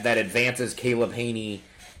think that advances Caleb Haney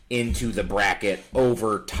into the bracket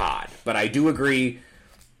over Todd. But I do agree,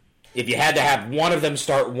 if you had to have one of them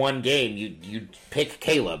start one game, you'd pick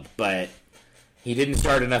Caleb. But He didn't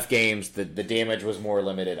start enough games. The damage was more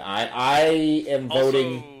limited. I am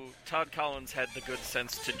voting. Also, Todd Collins had the good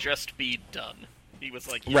sense to just be done. He was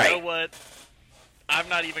like, you Right. know what? I'm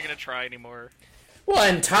not even going to try anymore. Well,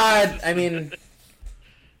 and Todd, I mean,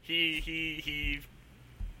 He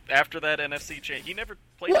after that NFC change, he never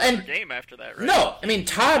played Well, another and- game after that, right? no, I mean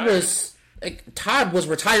Todd was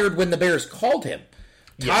retired when the Bears called him.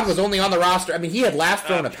 Todd was only on the roster. I mean, he had last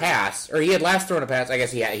thrown a pass, I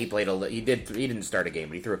guess he played he didn't start a game,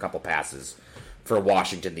 but he threw a couple passes for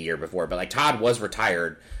Washington the year before. But like Todd was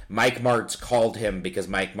retired. Mike Martz called him because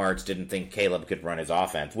Mike Martz didn't think Caleb could run his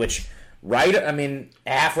offense, which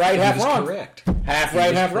half right, half wrong. Correct. Half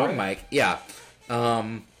right, half wrong, Mike. Yeah.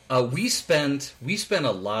 We spent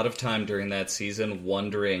a lot of time during that season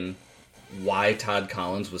wondering why Todd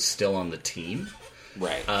Collins was still on the team.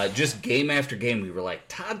 Right. Just game after game, we were like,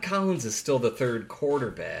 Todd Collins is still the third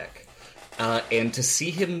quarterback. And to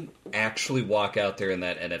see him actually walk out there in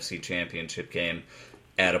that NFC Championship game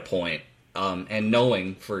at a point, and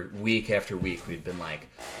knowing for week after week, we've been like,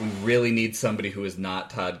 we really need somebody who is not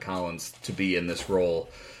Todd Collins to be in this role,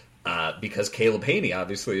 because Caleb Haney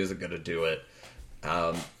obviously isn't going to do it.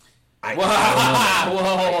 Whoa!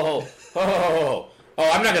 Oh,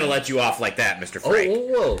 I'm not going to let you off like that, Mr. Frank.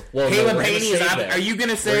 Whoa. Well, Caleb no, Haney is on. Are you going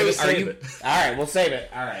to say? We're gonna save it. All right, we'll save it.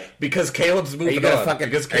 All right. Because Caleb's moving gonna on. fucking-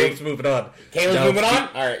 Caleb's moving on. Caleb's Now, moving on.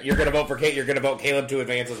 All right, you're going to vote for Kate. You're going to vote Caleb to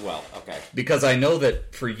advance as well. Okay. Because I know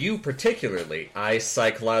that for you particularly, I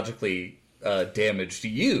psychologically damaged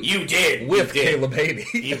you. You did with you did. Caleb Haney.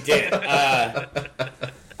 You did. All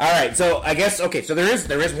right, so I guess So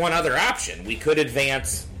there is one other option. We could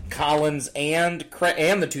advance Collins and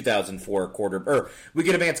the 2004 we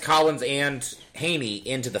could advance Collins and Haney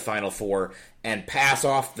into the Final Four and pass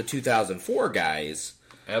off the 2004 guys.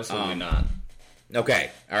 Absolutely not.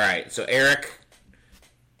 Okay, all right. So Eric,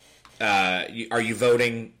 are you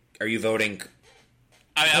voting? I mean,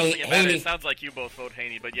 I don't think it Haney. matters. It sounds like you both vote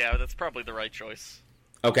Haney, but yeah, that's probably the right choice.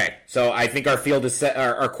 Okay, so I think our field is set.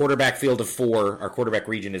 Our quarterback field of 4, our quarterback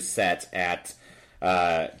region is set at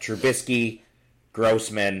Trubisky,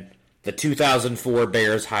 Grossman, the 2004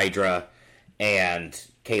 Bears Hydra, and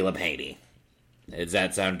Caleb Haney. Does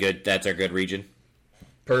that sound good? That's our good region?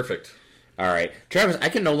 Perfect. All right. Travis, I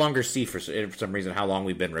can no longer see for some reason how long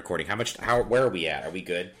we've been recording. Where are we at? Are we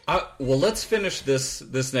good? Well, let's finish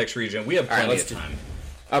this next region. We have plenty of time.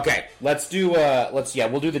 Okay, we'll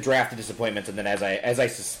do the draft of disappointments, and then as I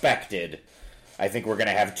suspected, I think we're going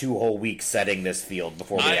to have 2 whole weeks setting this field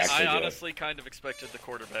before we actually do I it. honestly kind of expected the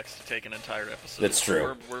quararbacks to take an entire episode. That's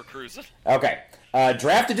true. We're cruising. Okay,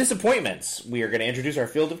 draft of disappointments. We are going to introduce our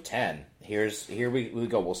field of 10. Here we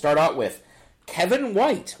go. We'll start out with Kevin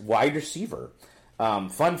White, wide receiver.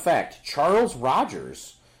 Fun fact: Charles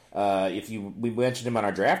Rogers. We mentioned him on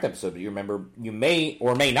our draft episode, but you may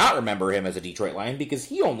or may not remember him as a Detroit Lion because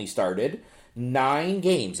he only started 9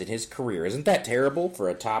 games in his career. Isn't that terrible for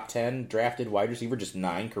a top 10 drafted wide receiver? Just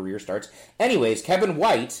 9 career starts. Anyways, Kevin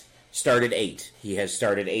White started 8. He has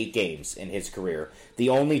started 8 games in his career. The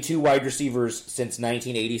only 2 wide receivers since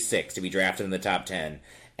 1986 to be drafted in the top 10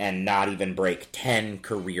 and not even break 10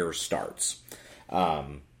 career starts.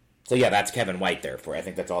 So yeah, that's Kevin White there for. I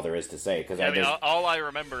think that's all there is to say. Because all I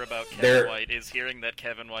remember about Kevin White is hearing that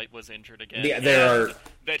Kevin White was injured again. Yeah,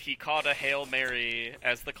 that he caught a Hail Mary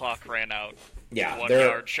as the clock ran out. Yeah, 1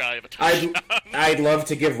 yard shy of a touchdown. I'd love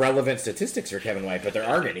to give relevant statistics for Kevin White, but there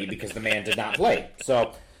aren't any because the man did not play.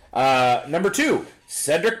 So number 2,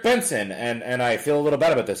 Cedric Benson, and I feel a little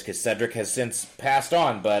bad about this because Cedric has since passed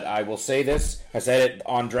on, but I will say this. I said it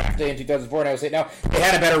on draft day in 2004, and I will say it now. They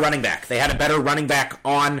had a better running back. They had a better running back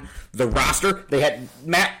on the roster. They had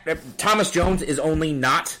Thomas Jones is only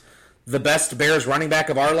not the best Bears running back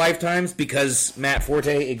of our lifetimes because Matt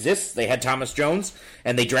Forte exists. They had Thomas Jones,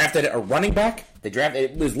 and they drafted a running back.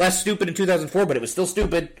 It was less stupid in 2004, but it was still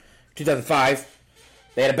stupid 2005.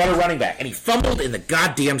 They had a better running back, and he fumbled in the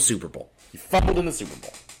goddamn Super Bowl. He fumbled in the Super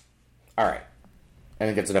Bowl. All right. I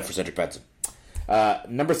think that's enough for Cedric Benson.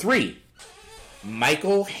 Number 3,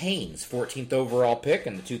 Michael Haynes, 14th overall pick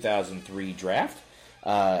in the 2003 draft.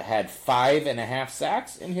 Had 5.5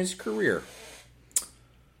 sacks in his career.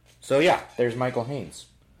 So, yeah, there's Michael Haynes.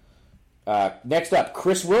 Next up,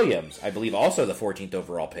 Chris Williams, I believe also the 14th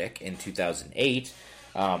overall pick in 2008.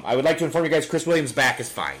 I would like to inform you guys, Chris Williams' back is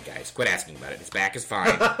fine, guys. Quit asking about it. His back is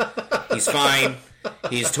fine. He's fine.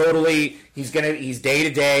 He's day to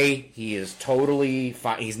day. He is totally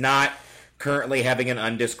fine. He's not currently having an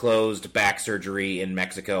undisclosed back surgery in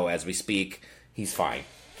Mexico as we speak. He's fine.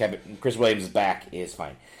 Chris Williams' back is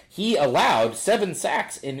fine. He allowed 7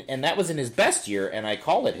 sacks, and that was in his best year, and I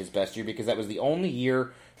call it his best year because that was the only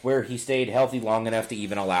year where he stayed healthy long enough to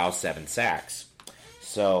even allow 7 sacks.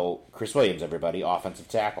 So, Chris Williams, everybody, offensive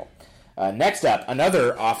tackle. Next up,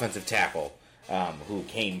 another offensive tackle who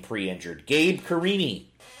came pre-injured, Gabe Carini.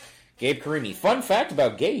 Gabe Carini. Fun fact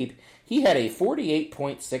about Gabe, he had a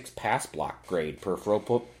 48.6 pass block grade per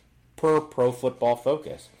Pro Football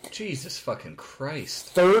Focus. Jesus fucking Christ.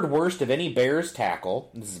 Third worst of any Bears tackle.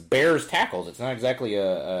 This is Bears tackles. It's not exactly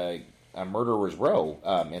a murderer's row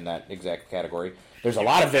in that exact category. There's a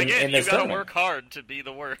lot of them in this tournament. You gotta work hard to be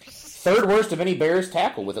the worst. Third worst of any Bears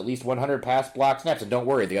tackle with at least 100 pass block snaps. And don't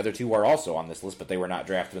worry, the other two are also on this list, but they were not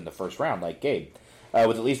drafted in the first round like Gabe.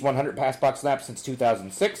 With at least 100 pass block snaps since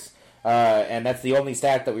 2006. And that's the only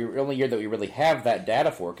only year that we really have that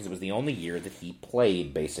data for, because it was the only year that he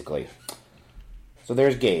played, basically. So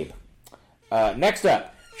there's Gabe. Next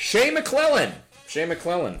up, Shea McClellan. Shea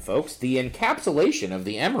McClellan, folks, the encapsulation of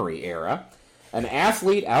the Emory era. An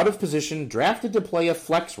athlete out of position, drafted to play a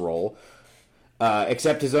flex role,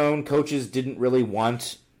 except his own coaches didn't really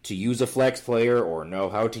want to use a flex player or know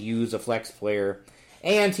how to use a flex player.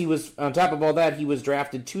 And he was, on top of all that, he was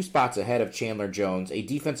drafted 2 spots ahead of Chandler Jones, a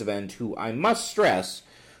defensive end who, I must stress,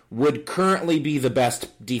 would currently be the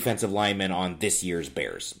best defensive lineman on this year's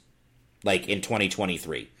Bears. Like, in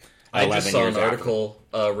 2023. I just saw an article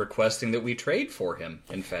requesting that we trade for him,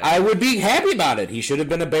 in fact. I would be happy about it. He should have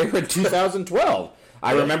been a Bear in 2012.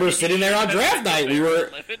 I remember sitting there on draft night.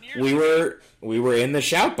 We were in the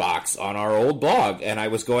shout box on our old blog, and I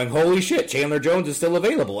was going, holy shit, Chandler Jones is still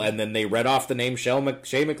available. And then they read off the name Shea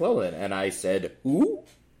McClellan, and I said, who?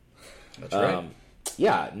 That's right.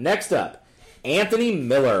 Yeah, next up, Anthony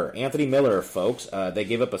Miller. Anthony Miller, folks. They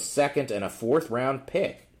gave up a 2nd and a 4th round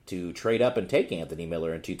pick to trade up and take Anthony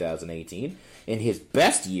Miller in 2018. In his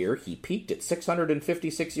best year, he peaked at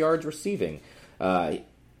 656 yards receiving.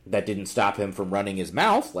 That didn't stop him from running his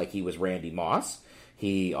mouth like he was Randy Moss.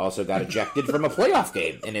 He also got ejected from a playoff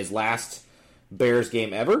game in his last Bears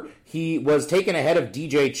game ever. He was taken ahead of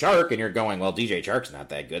DJ Chark, and you're going, well, DJ Chark's not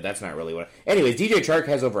that good. That's not really what... Anyways, DJ Chark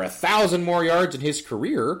has over 1,000 more yards in his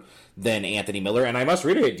career than Anthony Miller, and I must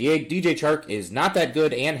reiterate, DJ Chark is not that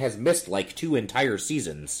good and has missed like 2 entire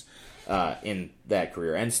seasons in that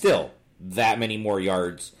career, and still that many more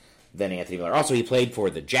yards than Anthony Miller. Also, he played for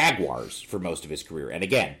the Jaguars for most of his career, and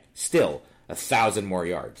again, still 1,000 more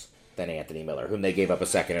yards than Anthony Miller, whom they gave up a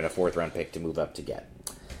 2nd and a 4th round pick to move up to get.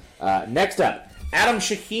 Next up, Adam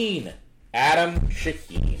Shaheen. Adam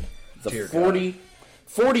Shaheen, the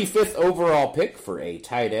 45th overall pick for a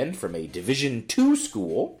tight end from a Division II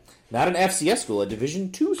school, not an FCS school, a Division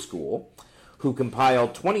II school, who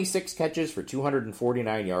compiled 26 catches for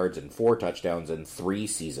 249 yards and 4 touchdowns in 3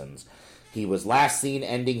 seasons. He was last seen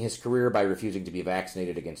ending his career by refusing to be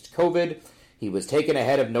vaccinated against COVID. He was taken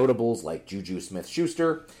ahead of notables like Juju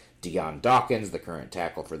Smith-Schuster, Deion Dawkins, the current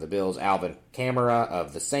tackle for the Bills, Alvin Kamara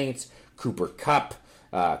of the Saints, Cooper Kupp,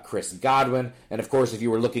 Chris Godwin, and of course, if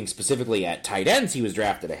you were looking specifically at tight ends, he was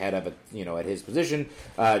drafted ahead of, at his position,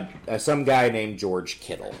 some guy named George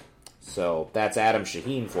Kittle. So that's Adam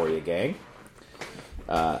Shaheen for you, gang.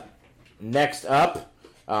 Next up,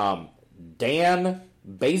 Dan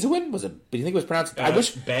Bazuin? Do you think it was pronounced? I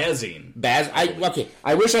wish Bazine.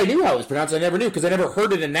 I wish I knew how it was pronounced. I never knew because I never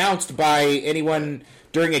heard it announced by anyone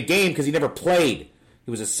during a game because he never played.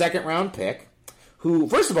 He was a 2nd round pick. Who,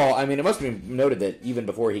 first of all, it must be noted that even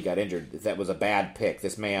before he got injured, that was a bad pick.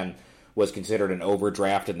 This man was considered an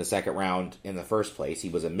overdraft in the 2nd round in the first place. He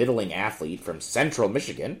was a middling athlete from Central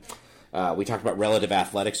Michigan. We talked about relative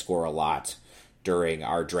athletic score a lot during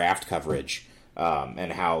our draft coverage.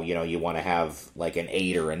 And how, you want to have like an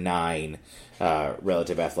 8 or a 9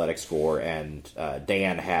 relative athletic score, and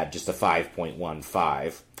Dan had just a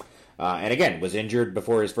 5.15. And again, was injured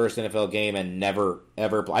before his first NFL game and never,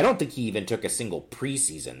 ever... I don't think he even took a single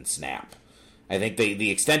preseason snap. I think the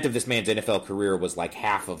extent of this man's NFL career was like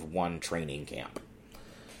half of one training camp.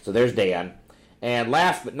 So there's Dan. And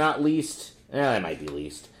last but not least, that might be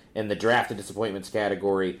least, in the drafted disappointments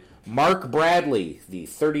category, Mark Bradley, the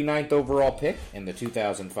 39th overall pick in the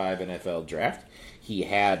 2005 NFL Draft. He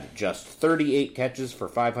had just 38 catches for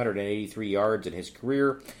 583 yards in his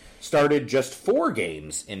career. Started just 4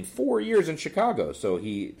 games in 4 years in Chicago, so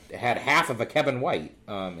he had half of a Kevin White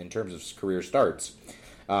in terms of career starts.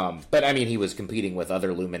 But, he was competing with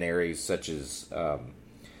other luminaries such as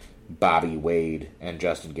Bobby Wade and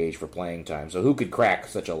Justin Gage for playing time, so who could crack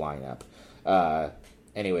such a lineup?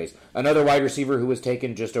 Anyways, another wide receiver who was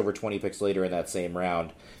taken just over 20 picks later in that same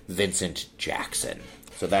round, Vincent Jackson.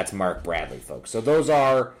 So that's Mark Bradley, folks. So those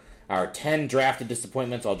are our 10 drafted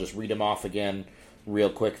disappointments. I'll just read them off again real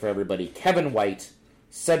quick for everybody. Kevin White,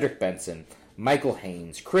 Cedric Benson, Michael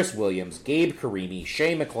Haynes, Chris Williams, Gabe Carimi,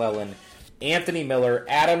 Shea McClellan, Anthony Miller,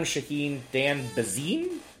 Adam Shaheen, Dan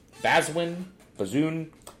Bazooka,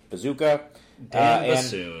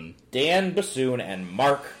 Dan Bassoon, and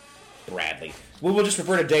Mark Bradley. We will just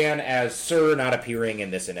refer to Dan as Sir, not appearing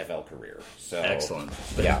in this NFL career. So excellent.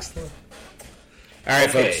 Yeah. Excellent. All right,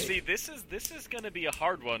 okay. folks. See, this is going to be a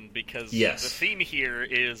hard one because yes. the theme here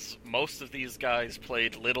is most of these guys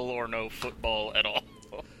played little or no football at all.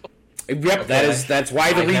 Yep, okay. that's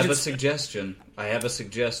why the I Regents... I have a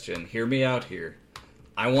suggestion. Hear me out here.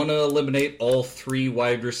 I want to eliminate all 3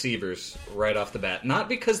 wide receivers right off the bat. Not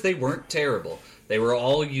because they weren't terrible. They were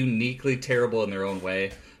all uniquely terrible in their own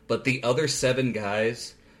way. But the other 7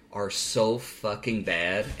 guys are so fucking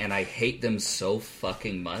bad, and I hate them so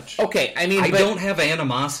fucking much. Okay, I mean... I don't have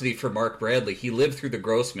animosity for Mark Bradley. He lived through the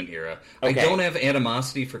Grossman era. Okay. I don't have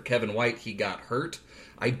animosity for Kevin White. He got hurt.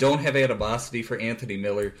 I don't have animosity for Anthony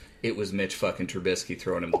Miller. It was Mitch fucking Trubisky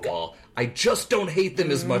throwing him the ball. I just don't hate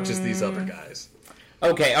them as much as these other guys.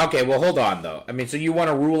 Okay, well, hold on, though. I mean, so you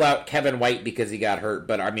want to rule out Kevin White because he got hurt,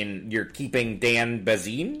 but, I mean, you're keeping Dan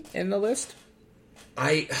Bazine in the list?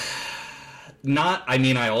 I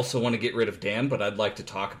also want to get rid of Dan, but I'd like to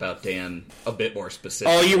talk about Dan a bit more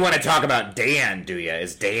specifically. Oh, you want to talk about Dan, do you?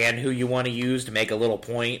 Is Dan who you want to use to make a little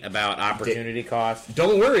point about opportunity cost?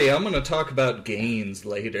 Don't worry, I'm going to talk about gains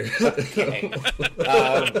later. Okay.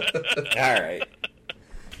 All right.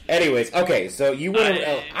 Anyways, okay, so you want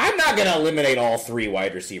to... I'm not going to eliminate all 3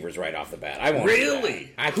 wide receivers right off the bat. I won't.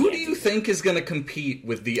 Really? Who do you think is going to compete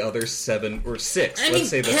with the other 7 or 6? Let's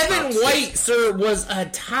say the Kevin White, sir, was a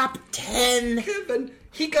top 10. Kevin,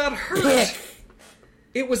 he got hurt. Pick.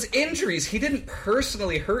 It was injuries. He didn't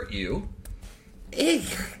personally hurt you.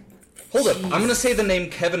 Hold up. I'm going to say the name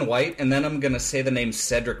Kevin White, and then I'm going to say the name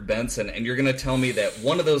Cedric Benson, and you're going to tell me that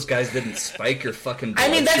one of those guys didn't spike your fucking blood.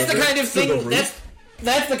 I mean, that's the kind of thing...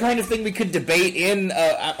 That's the kind of thing we could debate in...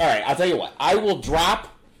 all right, I'll tell you what. I will drop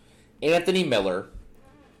Anthony Miller,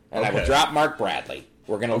 and I will drop Mark Bradley.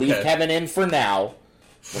 We're going to leave Kevin in for now.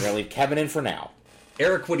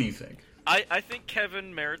 Eric, what do you think? I think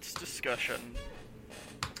Kevin merits discussion.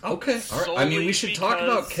 Okay. All right. I mean, we should talk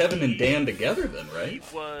about Kevin and Dan together then, right? He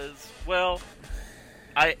was... Well,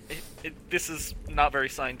 this is not very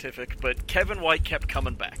scientific, but Kevin White kept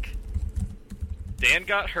coming back. Dan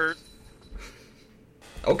got hurt.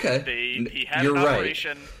 Okay. He had You're an right.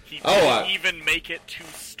 operation. He didn't even make it to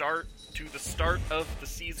the start of the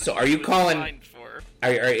season. So are you calling... For.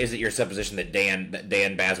 Is it your supposition that Dan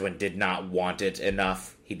Baswin did not want it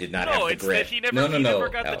enough? He did not have the grit? No, it's that he never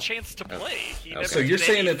got the chance to play. So you're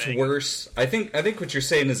saying it's worse. I think what you're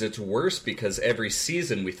saying is it's worse because every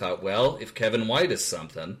season we thought, well, if Kevin White is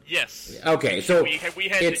something. Yes. Okay, so... We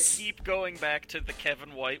had to keep going back to the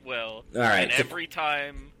Kevin White well. All right. And every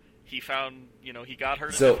time... He found, he got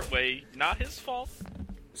hurt in a different way. Not his fault.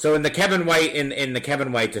 So in the Kevin White in the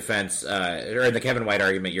Kevin White defense, or in the Kevin White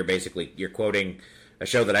argument, you're quoting a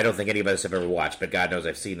show that I don't think any of us have ever watched, but God knows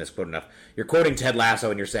I've seen this quote enough. You're quoting Ted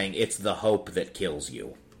Lasso, and you're saying it's the hope that kills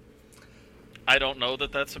you. I don't know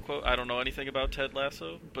that that's a quote. I don't know anything about Ted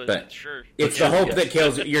Lasso, but sure. It's the hope that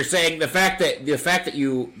kills you. You're saying the fact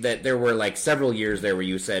that there were like several years there where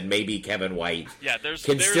you said maybe Kevin White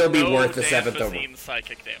can still be worth the 7th overall.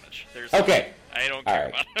 Psychic damage. I don't care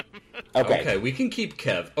about him. Okay, we can keep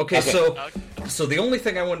Kev. Okay. So the only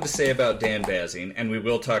thing I wanted to say about Dan Bazine, and we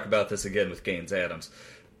will talk about this again with Gaines Adams,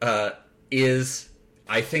 is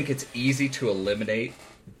I think it's easy to eliminate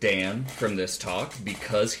Dan from this talk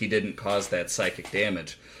because he didn't cause that psychic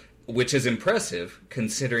damage, which is impressive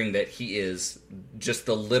considering that he is just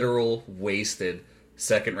the literal wasted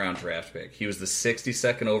 2nd-round draft pick. He was the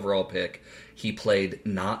 62nd overall pick. He played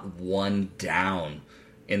not one down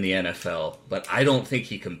in the NFL, but I don't think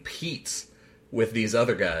he competes with these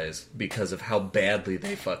other guys because of how badly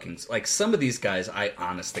they fucking... Like, some of these guys I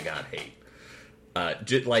honest to God hate.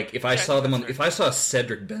 If I saw them if I saw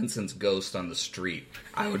Cedric Benson's ghost on the street,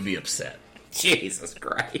 I would be upset. Jesus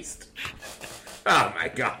Christ! Oh my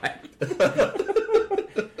God!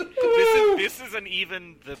 This isn't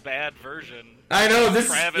even the bad version. I know this.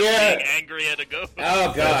 Travis being angry at a ghost.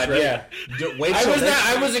 Oh God! Right. Yeah.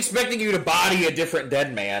 I was expecting you to body a different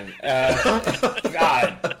dead man.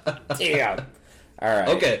 God damn! All right.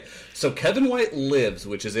 Okay, so Kevin White lives,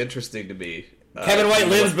 which is interesting to me. Kevin White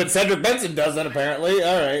lives, but Cedric Benson doesn't, apparently.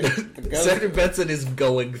 All right. Cedric Benson is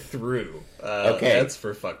going through. Okay. That's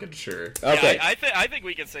for fucking sure. Okay. Yeah, I think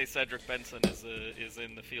we can say Cedric Benson is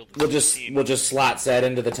in the field. We'll just slot Ced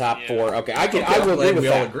into the top 4. Okay. I will agree with that. We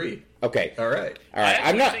all agree. Okay. All right.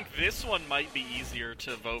 I think this one might be easier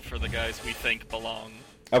to vote for the guys we think belong.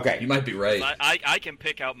 Okay. You might be right. I can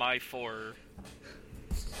pick out my 4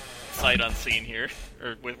 sight unseen here,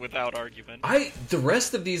 or without argument. The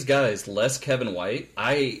rest of these guys, less Kevin White,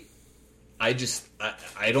 I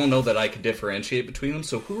don't know that I could differentiate between them.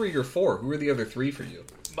 So who are your four? Who are the other three for you?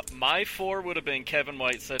 My four would have been Kevin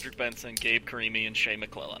White, Cedric Benson, Gabe Carimi, and Shea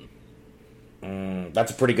McClellan.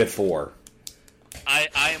 That's a pretty good four. I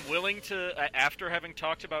am willing to, after having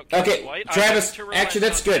talked about Kevin White, Travis, actually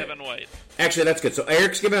that's good. Kevin White. Actually, that's good. So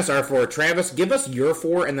Eric's giving us our four. Travis, give us your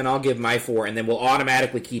four, and then I'll give my four, and then we'll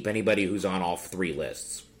automatically keep anybody who's on all three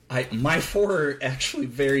lists. My four are actually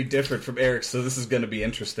very different from Eric's, so this is going to be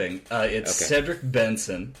interesting. It's Cedric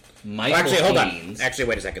Benson, Michael Haynes. Actually,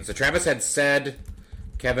 wait a second. So Travis had said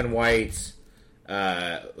Kevin White.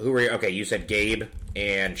 Who were you? Okay, you said Gabe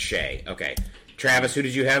and Shea. Okay. Travis, who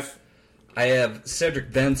did you have? I have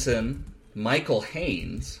Cedric Benson, Michael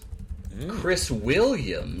Haynes, Chris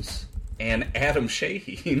Williams, and Adam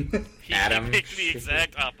Shaheen. He picked the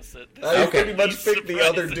exact opposite. I pretty much picked the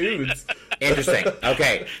other dudes. Interesting.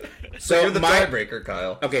 Okay. So you're the tiebreaker,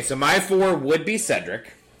 Kyle. Okay, so my four would be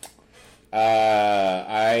Cedric.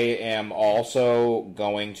 I am also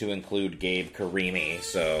going to include Gabe Carimi.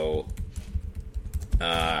 So,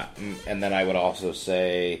 and then I would also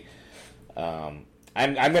say, I'm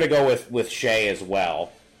going to go with Shea as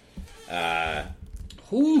well.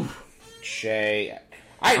 Shea.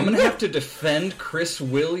 I'm going to have to defend Chris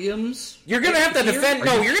Williams. You're going to have to defend.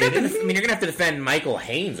 No, you're going to have to. You're going to have to defend Michael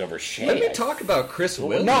Haynes over Shea. Let me talk about Chris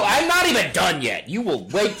Williams. No, I'm not even done yet. You will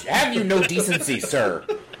wait. Have you no decency, sir?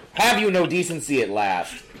 Have you no decency at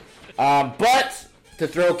last? But to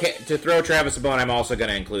throw Travis a bone, I'm also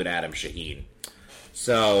going to include Adam Shaheen.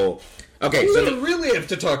 So, okay. So we really have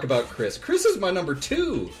to talk about Chris. Chris is my number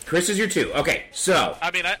 2. Chris is your 2. Okay, so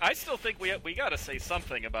I mean, I still think we got to say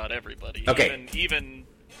something about everybody. Okay,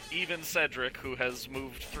 even Cedric, who has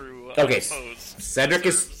moved through. Okay, Cedric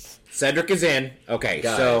is in. Okay,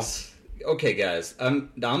 guys. Okay, guys,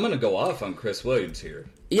 I'm going to go off on Chris Williams here.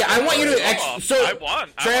 Yeah, I want you to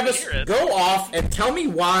Travis, go off and tell me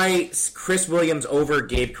why Chris Williams over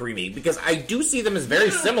Gabe Carimi, because I do see them as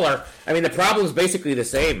very similar. I mean, the problem is basically the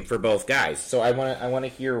same for both guys. So I want to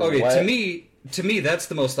hear. Okay, what... to me, that's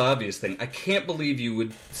the most obvious thing. I can't believe you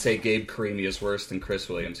would say Gabe Carimi is worse than Chris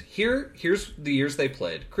Williams. Here's the years they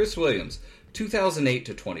played. Chris Williams, 2008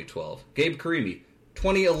 to 2012. Gabe Carimi,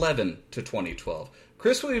 2011 to 2012.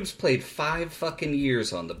 Chris Williams played 5 fucking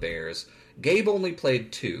years on the Bears. Gabe only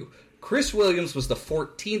played 2. Chris Williams was the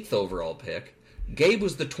 14th overall pick. Gabe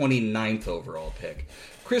was the 29th overall pick.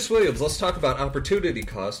 Chris Williams, let's talk about opportunity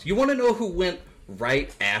cost. You want to know who went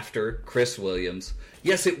right after Chris Williams?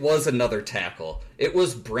 Yes, it was another tackle. It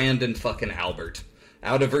was Brandon fucking Albert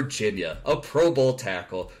out of Virginia. A Pro Bowl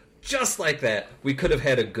tackle. Just like that, we could have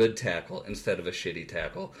had a good tackle instead of a shitty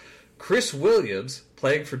tackle. Chris Williams,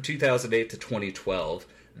 playing from 2008 to 2012,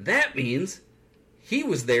 that means he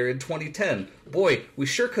was there in 2010. Boy, we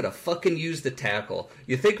sure could have fucking used a tackle.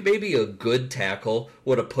 You think maybe a good tackle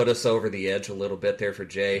would have put us over the edge a little bit there for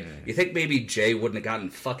Jay? You think maybe Jay wouldn't have gotten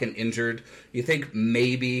fucking injured? You think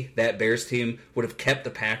maybe that Bears team would have kept the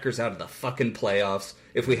Packers out of the fucking playoffs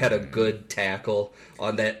if we had a good tackle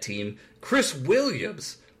on that team? Chris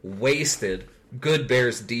Williams wasted good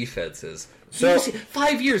Bears defenses. So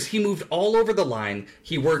 5 years, he moved all over the line.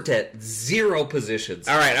 He worked at 0 positions.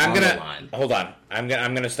 All right, hold on. I'm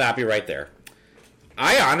gonna stop you right there.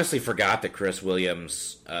 I honestly forgot that Chris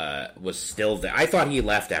Williams was still there. I thought he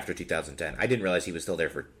left after 2010. I didn't realize he was still there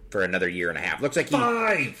for another year and a half. Looks like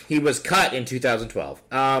he was cut in 2012.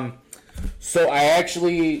 So I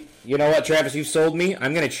actually, you know what, Travis, you've sold me.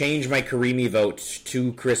 I'm gonna change my Carimi vote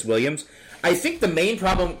to Chris Williams. I think the main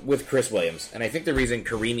problem with Chris Williams, and I think the reason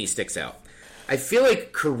Carimi sticks out, I feel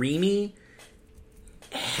like Carimi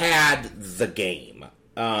had the game.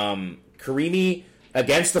 Carimi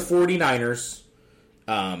against the 49ers,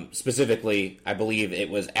 specifically, I believe it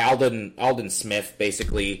was Alden Smith,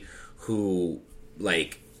 basically, who,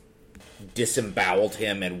 disemboweled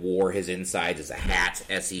him and wore his insides as a hat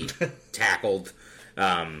as he tackled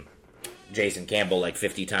Jason Campbell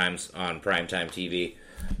 50 times on primetime TV.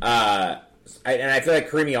 And I feel like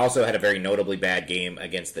Carimi also had a very notably bad game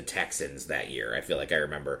against the Texans that year. I feel like I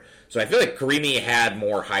remember. So I feel like Carimi had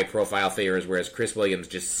more high-profile failures, whereas Chris Williams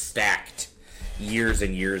just stacked years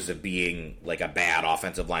and years of being a bad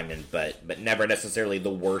offensive lineman, but never necessarily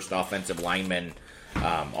the worst offensive lineman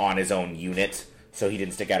on his own unit. So he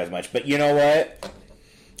didn't stick out as much. But you know what?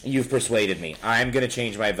 You've persuaded me. I'm going to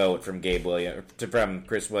change my vote from Gabe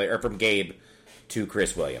to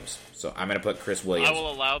Chris Williams. So I'm going to put Chris Williams. I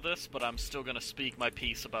will allow this, but I'm still going to speak my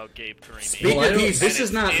piece about Gabe Carimi. Speak your piece. This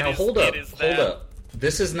is not... Now, hold up.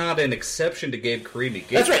 this is not an exception to Gabe Carimi. Gabe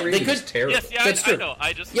That's right. Carimi They could. was terrible. Yes, yeah, That's I true. know.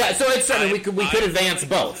 I just So it's something we could advance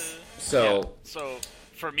both. So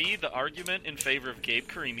for me, the argument in favor of Gabe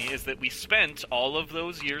Carimi is that we spent all of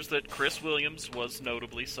those years that Chris Williams was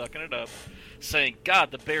notably sucking it up, saying,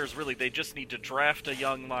 God, the Bears they just need to draft a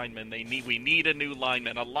young lineman. We need a new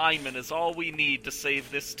lineman. A lineman is all we need to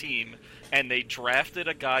save this team. And they drafted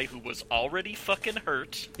a guy who was already fucking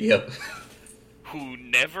hurt. Yep. Who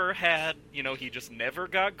never had, he just never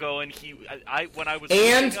got going. When I was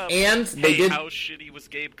how shitty was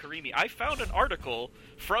Gabe Carimi? I found an article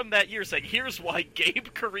from that year saying, here's why Gabe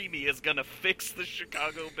Carimi is gonna fix the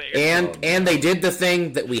Chicago Bears. And they did the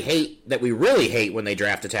thing that we really hate when they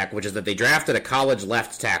draft a tackle, which is that they drafted a college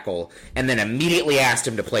left tackle and then immediately asked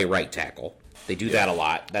him to play right tackle. They do that a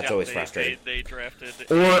lot. That's always frustrating. They drafted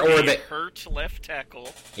a hurt left tackle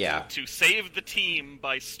to save the team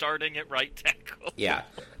by starting at right tackle. Yeah.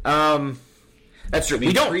 That's true.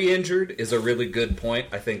 We don't pre-injured is a really good point,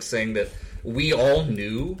 I think, saying that we all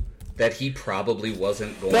knew that he probably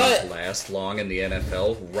wasn't going to last long in the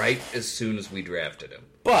NFL right as soon as we drafted him.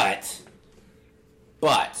 But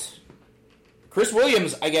Chris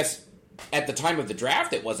Williams, I guess, at the time of the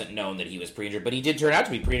draft, it wasn't known that he was pre-injured, but he did turn out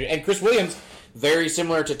to be pre-injured. And Chris Williams, very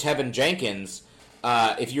similar to Tevin Jenkins,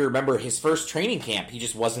 if you remember his first training camp, he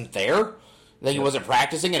just wasn't there. He wasn't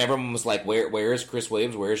practicing, and everyone was like, where is Chris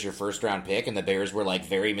Williams? Where is your first-round pick? And the Bears were,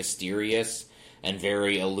 very mysterious and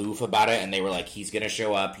very aloof about it, and they were like, he's going to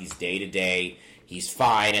show up, he's day-to-day, he's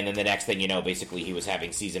fine, and then the next thing you know, basically he was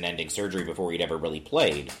having season-ending surgery before he'd ever really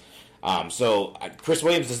played. So Chris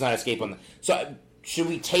Williams does not escape on the... So should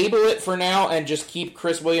we table it for now and just keep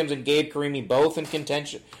Chris Williams and Gabe Carimi both in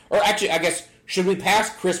contention? Or actually, I guess, should we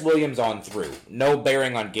pass Chris Williams on through? No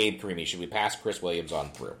bearing on Gabe Carimi. Should we pass Chris Williams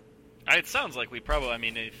on through? It sounds like we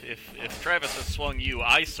probably... if Travis has swung you,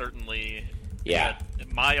 I certainly... Yeah.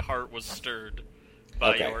 My heart was stirred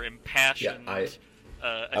by your impassioned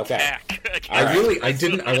attack.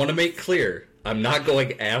 I want to make clear, I'm not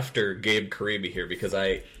going after Gabe Carimi here because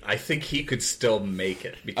I think he could still make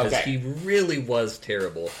it because he really was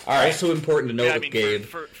terrible. All right. Also important to note with Gabe,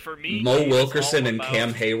 for me, Mo Wilkerson and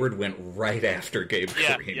Cam Hayward went right after Gabe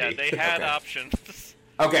Carimi. Yeah, they had options.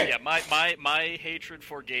 Okay. Yeah, my hatred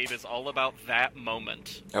for Gabe is all about that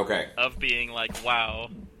moment. Okay. Of being like, wow,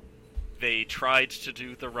 they tried to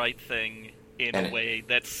do the right thing in a way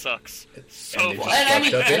that sucks so much.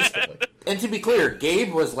 And to be clear,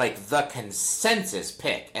 Gabe was the consensus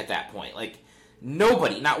pick at that point.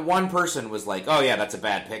 Nobody, not one person was like, oh yeah, that's a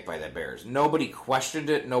bad pick by the Bears. Nobody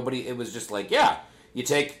questioned it. It was just you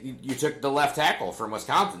took the left tackle from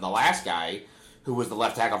Wisconsin. The last guy who was the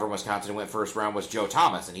left tackle from Wisconsin and went first round was Joe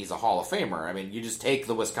Thomas, and he's a Hall of Famer. You just take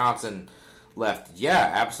the Wisconsin left.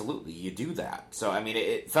 Yeah, absolutely, you do that. So,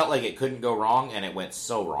 it felt like it couldn't go wrong, and it went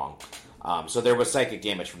so wrong. So there was psychic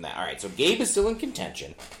damage from that. All right, so Gabe is still in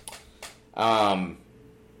contention. All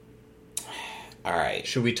right.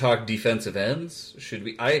 Should we talk defensive ends? Should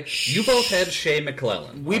we? You both had Shea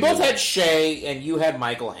McClellan. We both had Shea, and you had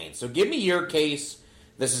Michael Haynes. So give me your case.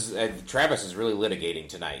 This is Travis is really litigating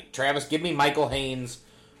tonight. Travis, give me Michael Haynes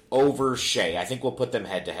over Shea. I think we'll put them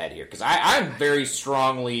head to head here because I'm very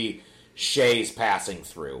strongly Shea's passing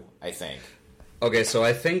through. I think. Okay, so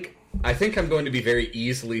I think I'm going to be very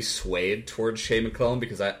easily swayed towards Shea McClellan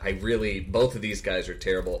because I really, both of these guys are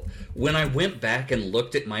terrible. When I went back and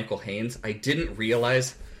looked at Michael Haynes, I didn't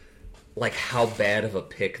realize, how bad of a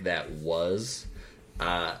pick that was.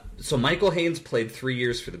 So Michael Haynes played 3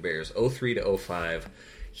 years for the Bears, 2003 to 2005.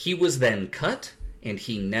 He was then cut, and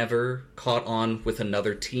he never caught on with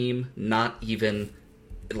another team, not even,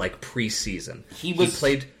 preseason. He was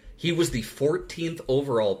the 14th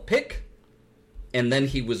overall pick, and then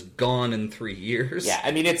he was gone in 3 years. Yeah,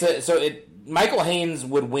 Michael Haynes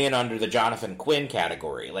would win under the Jonathan Quinn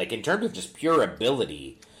category. In terms of just pure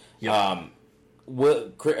ability, Haynes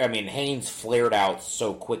flared out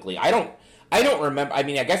so quickly. I don't remember. I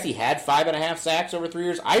guess he had 5.5 sacks over 3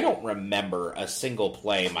 years. I don't remember a single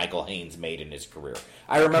play Michael Haynes made in his career.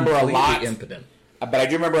 I remember a lot, impotent. But I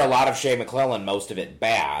do remember a lot of Shea McClellan, most of it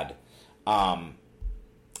bad.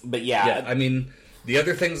 But yeah. The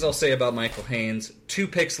other things I'll say about Michael Haynes, 2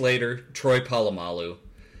 picks later, Troy Polamalu.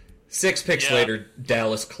 6 picks later,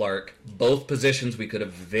 Dallas Clark. Both positions we could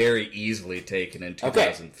have very easily taken in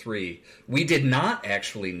 2003. Okay. We did not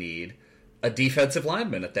actually need a defensive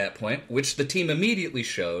lineman at that point, which the team immediately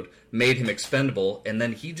showed, made him expendable, and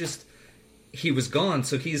then he was gone.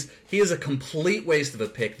 So he is a complete waste of a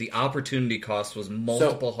pick. The opportunity cost was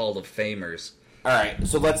multiple Hall of Famers. All right,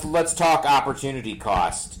 so let's talk opportunity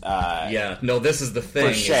cost. This is the thing.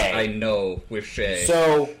 For Shea. I know with Shea.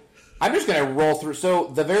 So I'm just going to roll through. So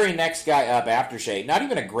the very next guy up after Shea, not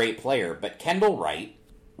even a great player, but Kendall Wright,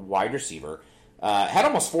 wide receiver, had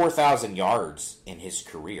almost 4,000 yards in his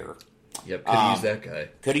career. Yep, could have used that guy.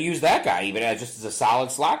 Could have used that guy, even just as a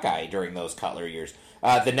solid slot guy during those Cutler years.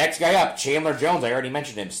 The next guy up, Chandler Jones, I already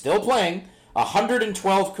mentioned him, still playing,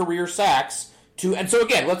 112 career sacks. And so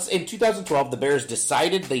again, in 2012, the Bears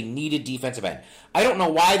decided they needed defensive end. I don't know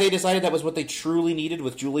why they decided that was what they truly needed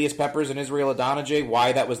with Julius Peppers and Israel Adonijah,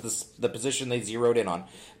 why that was the position they zeroed in on.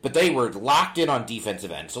 But they were locked in on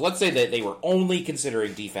defensive end. So let's say that they were only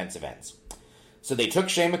considering defensive ends. So they took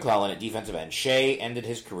Shea McClellin at defensive end. Shea ended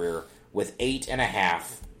his career with 8.5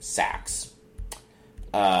 sacks.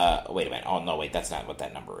 Wait a minute. Oh, no, wait, that's not what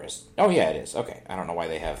that number is. Oh, yeah, it is. Okay, I don't know why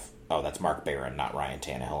they have... Oh, that's Mark Barron, not Ryan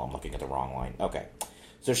Tannehill. I'm looking at the wrong line. Okay.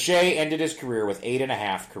 So Shea ended his career with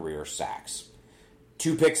 8.5 career sacks.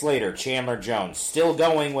 2 picks later, Chandler Jones, still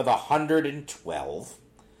going with 112.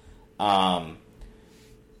 And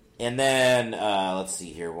then, let's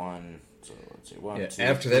see here. One, two,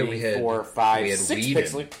 after three, that we had 4, 5, we had 6 Whedon.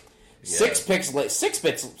 picks later.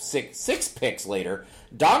 Six picks later,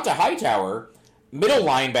 Donta Hightower, middle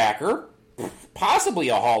linebacker, possibly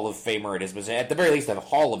a Hall of Famer at his position, at the very least a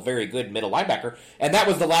Hall of very good middle linebacker, and that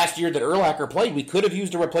was the last year that Urlacher played. We could have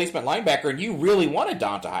used a replacement linebacker, and you really wanted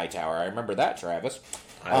Donta Hightower. I remember that, Travis.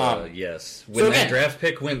 Yes. When that draft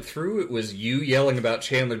pick went through, it was you yelling about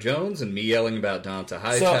Chandler Jones and me yelling about Donta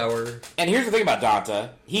Hightower. And here's the thing about Donta.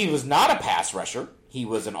 He was not a pass rusher. He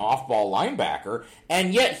was an off-ball linebacker,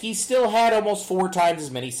 and yet he still had almost 4 times as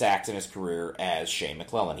many sacks in his career as Shea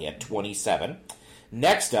McClellin. He had 27.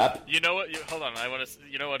 Next up... You know what? Hold on.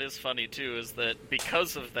 You know what is funny, too, is that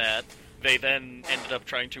because of that, they then ended up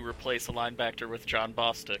trying to replace a linebacker with John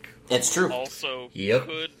Bostic. It's true. Also Yep.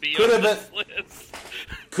 could be on this list.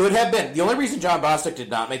 Could have been. The only reason John Bostic did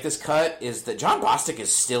not make this cut is that John Bostic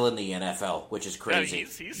is still in the NFL, which is crazy.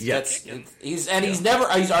 Yeah, he's he's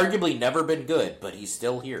arguably never been good, but he's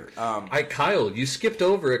still here. Kyle, you skipped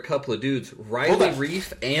over a couple of dudes, Riley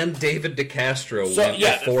Reif and David DeCastro went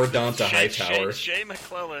before Donta Hightower. Shea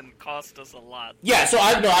McClellin cost us a lot. Yeah, so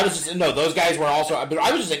those guys were also.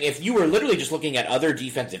 I was just saying, if you were literally just looking at other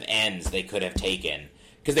defensive ends, they could have taken.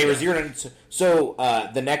 Because they were zeroed. So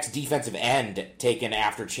the next defensive end taken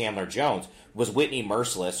after Chandler Jones was Whitney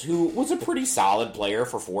Merciless, who was a pretty solid player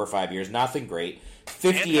for 4 or 5 years. Nothing great.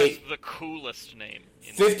 58. And has the coolest name.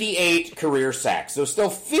 58 career sacks. So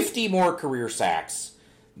still 50 more career sacks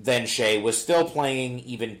than Shea. Was still playing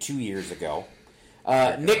even 2 years ago.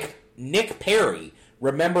 Nick Perry,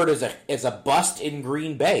 remembered as a bust in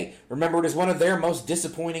Green Bay. Remembered as one of their most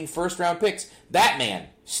disappointing first-round picks. That man,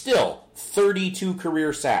 still 32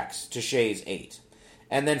 career sacks to Shea's 8.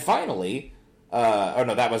 And then finally,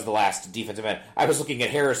 that was the last defensive end. I was looking at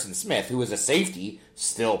Harrison Smith, who was a safety,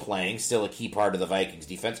 still playing, still a key part of the Vikings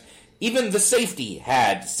defense. Even the safety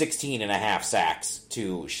had 16.5 sacks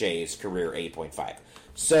to Shea's career 8.5.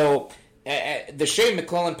 So the Shea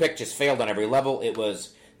McClellin pick just failed on every level.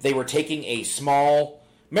 They were taking a small...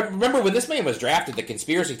 Remember, when this man was drafted, the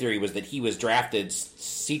conspiracy theory was that he was drafted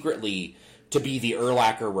secretly to be the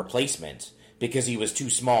Urlacher replacement because he was too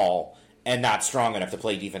small and not strong enough to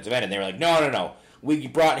play defensive end. And they were like, no. We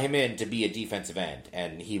brought him in to be a defensive end,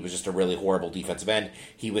 and he was just a really horrible defensive end.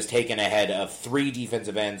 He was taken ahead of 3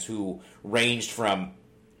 defensive ends who ranged from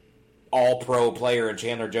all-pro player in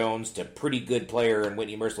Chandler Jones to pretty good player in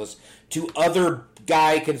Whitney Merciless to other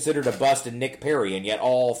guy considered a bust in Nick Perry, and yet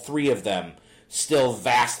all 3 of them still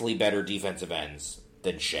vastly better defensive ends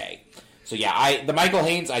than Shea. So yeah, the Michael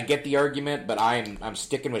Haynes, I get the argument, but I'm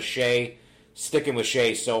sticking with Shea. Sticking with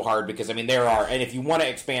Shea so hard because, there are, and if you want to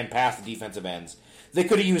expand past the defensive ends, they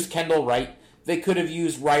could have used Kendall Wright. They could have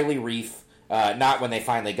used Riley Reif, not when they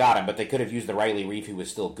finally got him, but they could have used the Riley Reif who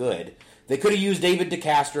was still good. They could have used David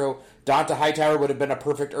DeCastro. Donta Hightower would have been a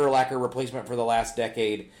perfect Urlacher replacement for the last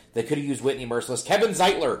decade. They could have used Whitney Merciless. Kevin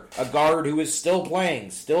Zeitler, a guard who is still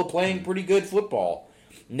playing pretty good football.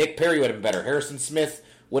 Nick Perry would have been better. Harrison Smith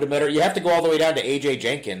would have been better. You have to go all the way down to A.J.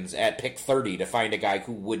 Jenkins at pick 30 to find a guy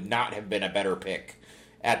who would not have been a better pick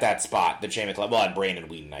at that spot than Shea McClellin. Well, and Brandon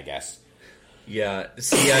Whedon, I guess. Yeah,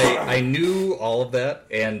 see, I knew all of that,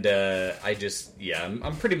 and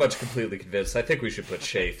I'm pretty much completely convinced. I think we should put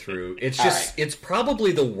Shea through. It's just, It's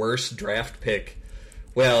probably the worst draft pick.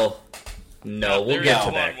 Well, no, we'll get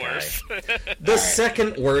to that guy. The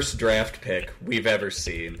second worst draft pick we've ever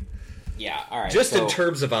seen. Yeah, all right. Just in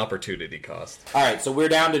terms of opportunity cost. All right, so we're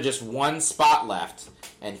down to just one spot left.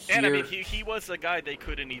 And I mean, he was a guy they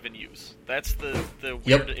couldn't even use. That's the weird...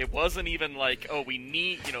 Yep. It wasn't even like, oh, we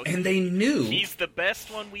need... And they knew... He's the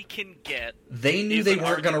best one we can get. They knew they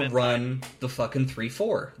weren't going to run the fucking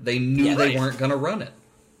 3-4. They knew they weren't going to run it.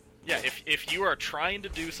 Yeah, if you are trying to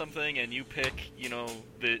do something and you pick,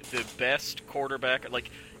 the best quarterback...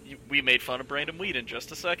 Like, we made fun of Brandon Weeden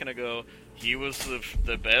just a second ago. He was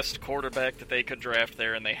the best quarterback that they could draft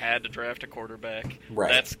there, and they had to draft a quarterback.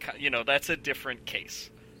 Right. That's a different case.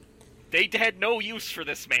 They had no use for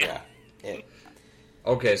this man. Yeah.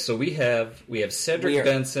 Okay, so we have Cedric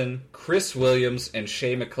Benson, Chris Williams, and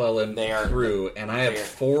Shea McClellan through, and I have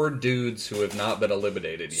 4 dudes who have not been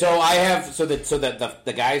eliminated yet. So I have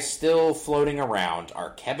the guys still floating around are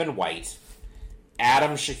Kevin White,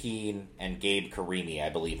 Adam Shaheen, and Gabe Karimi, I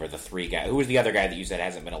believe, are the 3 guys. Who was the other guy that you said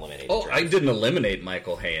hasn't been eliminated? Oh, I didn't eliminate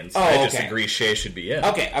Michael Haynes. I just agree Shea should be in.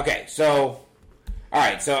 Okay. So, all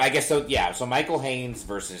right. So I guess so. Yeah. So Michael Haynes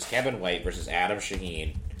versus Kevin White versus Adam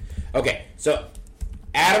Shaheen. Okay. So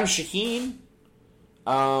Adam Shaheen.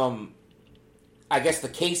 I guess the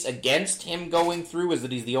case against him going through is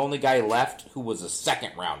that he's the only guy left who was a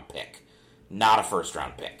 2nd round pick, not a 1st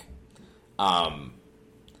round pick.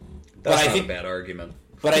 That's not a bad argument.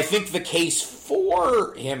 But I think the case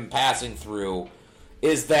for him passing through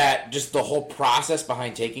is that just the whole process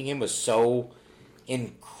behind taking him was so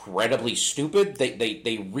incredibly stupid.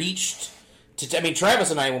 They reached to... I mean, Travis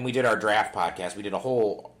and I, when we did our draft podcast, we did a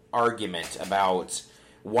whole argument about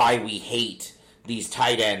why we hate these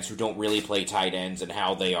tight ends who don't really play tight ends and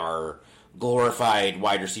how they are glorified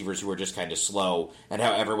wide receivers who are just kind of slow, and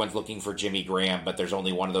how everyone's looking for Jimmy Graham, but there's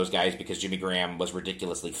only one of those guys because Jimmy Graham was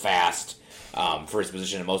ridiculously fast for his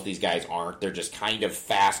position, and most of these guys aren't. They're just kind of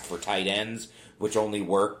fast for tight ends, which only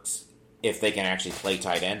works if they can actually play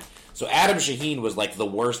tight end. So Adam Shaheen was like the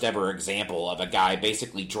worst ever example of a guy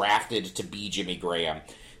basically drafted to be Jimmy Graham.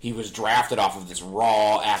 He was drafted off of this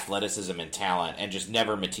raw athleticism and talent and just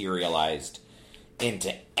never materialized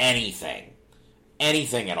into anything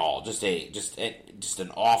at all. Just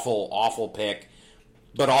an awful pick.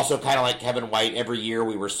 But also kind of like Kevin White, every year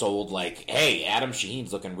we were sold like, hey, Adam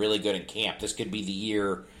Shaheen's looking really good in camp. This could be the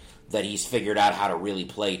year that he's figured out how to really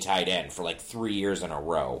play tight end for like 3 years in a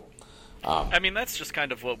row. I mean, that's just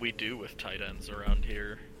kind of what we do with tight ends around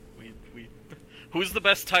here. We who's the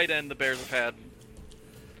best tight end the Bears have had?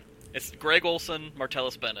 It's Greg Olsen,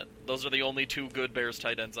 Martellus Bennett. Those are the only 2 good Bears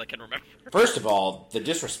tight ends I can remember. First of all, the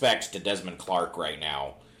disrespect to Desmond Clark right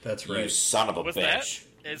now. That's right. You son of a bitch.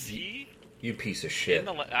 That? Is he? You piece of shit.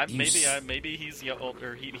 Maybe he's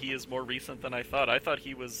older. He is more recent than I thought. I thought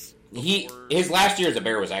he was. His last year as a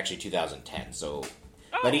Bear was actually 2010. So.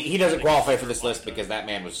 But he doesn't qualify for this list because that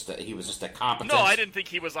man was just a competent. No, I didn't think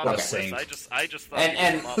he was on this list. I just thought he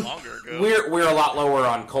was a lot longer ago. We're a lot lower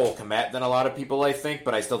on Cole Kmet than a lot of people, I think,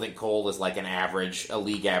 but I still think Cole is like a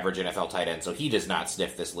league average NFL tight end, so he does not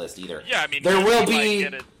sniff this list either. Yeah, I mean,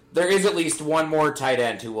 there is at least one more tight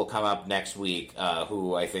end who will come up next week,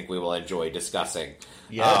 who I think we will enjoy discussing.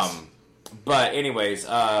 Yes. But anyways,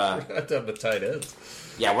 we're not done with tight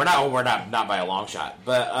ends. Yeah, we're not by a long shot.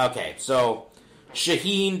 But okay, so.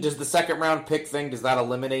 Shaheen, does the 2nd round pick thing, does that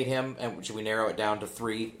eliminate him? And should we narrow it down to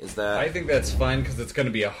 3? Is that? I think that's fine because it's going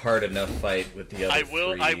to be a hard enough fight with the other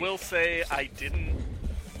 3. I will say I did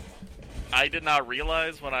not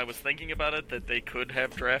realize when I was thinking about it that they could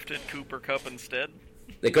have drafted Cooper Kupp instead.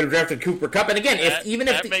 They could have drafted Cooper Kupp, and again,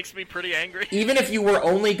 that makes me pretty angry. Even if you were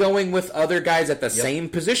only going with other guys at the same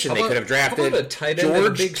position, they could have drafted a tight end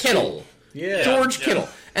George Kittle. Yeah. George Kittle.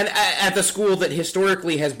 And at the school that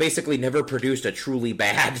historically has basically never produced a truly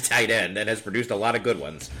bad tight end and has produced a lot of good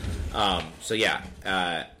ones. So yeah,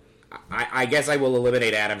 I guess I will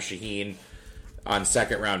eliminate Adam Shaheen on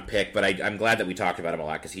 2nd round pick, but I'm glad that we talked about him a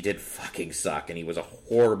lot because he did fucking suck and he was a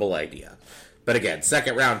horrible idea. But again,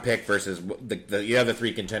 2nd round pick versus the other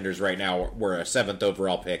 3 contenders right now were a 7th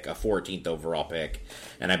overall pick, a 14th overall pick,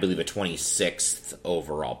 and I believe a 26th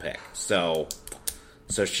overall pick. So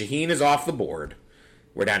Shaheen is off the board.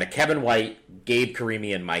 We're down to Kevin White, Gabe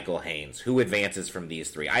Karimi, and Michael Haynes. Who advances from these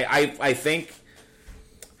 3? I think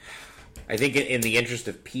in the interest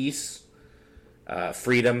of peace,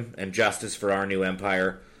 freedom, and justice for our new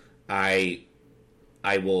empire, I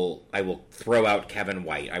will throw out Kevin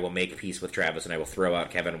White. I will make peace with Travis, and I will throw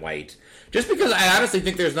out Kevin White. Just because I honestly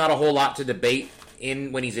think there's not a whole lot to debate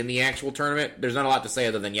when he's in the actual tournament. There's not a lot to say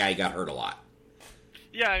other than, yeah, he got hurt a lot.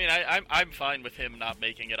 Yeah, I mean, I'm fine with him not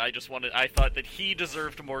making it. I thought that he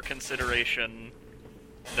deserved more consideration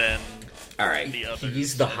than the others.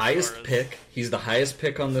 He's the highest pick. He's the highest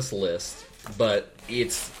pick on this list, but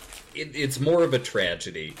it's it's more of a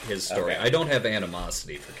tragedy, his story. Okay. I don't have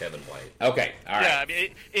animosity for Kevin White. Okay, all right. Yeah, I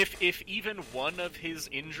mean, if even one of his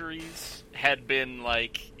injuries had been,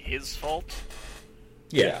 like, his fault,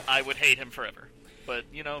 Yeah. I would hate him forever. But,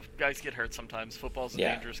 guys get hurt sometimes. Football's a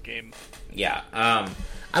dangerous game. Yeah.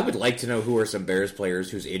 I would like to know who are some Bears players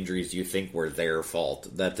whose injuries you think were their fault.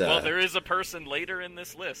 Well, there is a person later in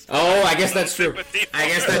this list. Oh, I guess that's true. I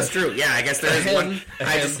guess that's true. Yeah, I guess there is one.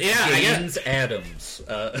 James Adams.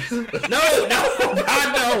 No,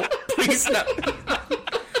 God, no. Please no.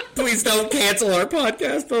 Please don't cancel our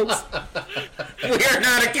podcast, folks. We are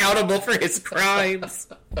not accountable for his crimes.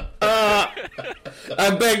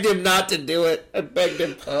 I begged him not to do it. I begged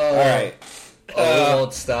him. All right. Oh, it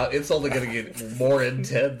won't stop. It's only going to get more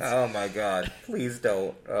intense. Oh, my God. Please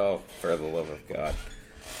don't. Oh, for the love of God.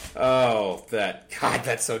 Oh,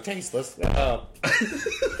 that's so tasteless. Oh.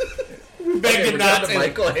 We begged him not to.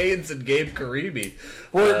 Michael Haynes and Gabe Carimi.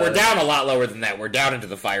 We're down a lot lower than that. We're down into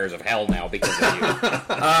the fires of hell now because of you.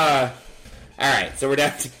 All right, so we're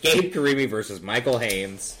down to Gabe Carimi versus Michael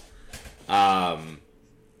Haynes. I'm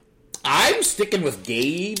sticking with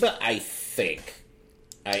Gabe, I think.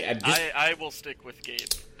 I will stick with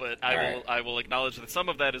Gabe, but Right. I will acknowledge that some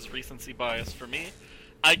of that is recency bias for me.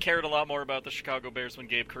 I cared a lot more about the Chicago Bears when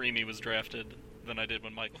Gabe Carimi was drafted than I did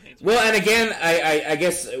when Michael Haynes was Well, and again, I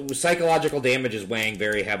guess psychological damage is weighing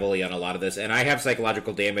very heavily on a lot of this, and I have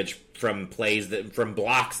psychological damage from from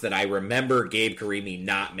blocks that I remember Gabe Carimi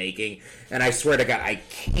not making, and I swear to God, I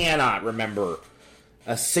cannot remember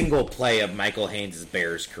a single play of Michael Haynes'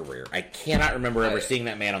 Bears career. I cannot remember ever seeing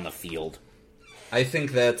that man on the field. I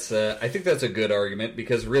think that's a good argument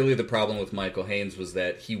because really the problem with Michael Haynes was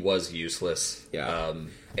that he was useless. Yeah.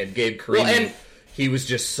 And Gabe Carimi, he was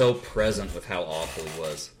just so present with how awful he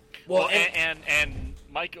was. Well, and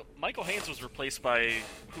Michael Haynes was replaced by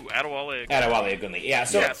who? Adewale Agunle. Yeah.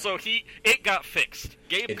 So it got fixed.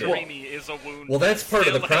 Gabe Carimi is a wound. Well, that's part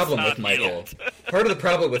of the problem with Michael. Healed. Part of the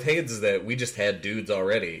problem with Haynes is that we just had dudes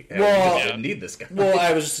already. And Well, we just didn't need this guy. Well,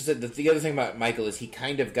 I was just saying that the other thing about Michael is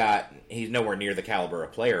he's nowhere near the caliber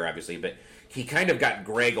of player, obviously, but he kind of got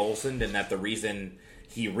Greg Olson, and that the reason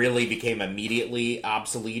he really became immediately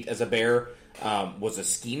obsolete as a Bear was a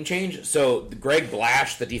scheme change. So Greg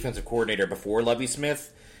Blash, the defensive coordinator before Lovie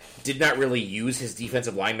Smith, did not really use his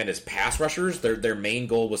defensive linemen as pass rushers. Their main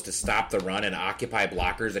goal was to stop the run and occupy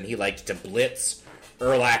blockers, and he liked to blitz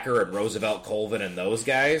Urlacher and Roosevelt Colvin and those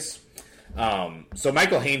guys. So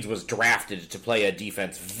Michael Haynes was drafted to play a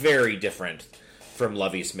defense very different from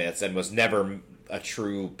Lovie Smith's and was never a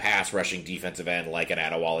true pass rushing defensive end like an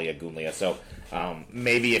Adewale Agunle. So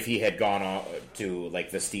maybe if he had gone on to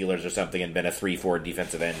like the Steelers or something and been a 3-4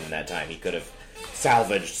 defensive end in that time, he could have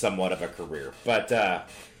salvaged somewhat of a career. But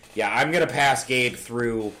yeah, I'm going to pass Gabe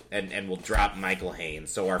through and we'll drop Michael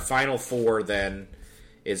Haynes. So our final four then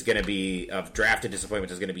is going to be, of drafted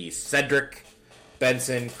disappointments, is going to be Cedric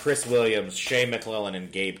Benson, Chris Williams, Shea McClellan,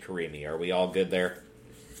 and Gabe Carimi. Are we all good there?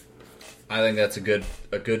 I think that's a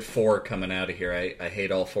good four coming out of here. I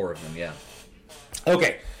hate all four of them, yeah.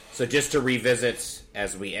 Okay, so just to revisit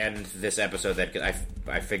as we end this episode, that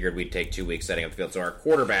I figured we'd take 2 weeks setting up the field. So our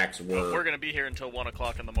quarterbacks were... We're going to be here until 1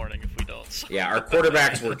 o'clock in the morning if we don't. So. Yeah, our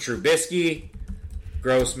quarterbacks were Trubisky,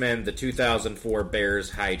 Grossman, the 2004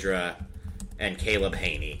 Bears Hydra, and Caleb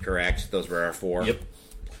Haney, correct? Those were our four? Yep.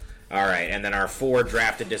 All right, and then our four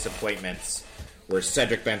drafted disappointments were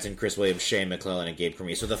Cedric Benson, Chris Williams, Shea McClellan, and Gabe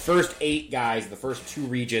Carimi. So the first 8 guys, the first 2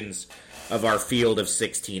 regions of our field of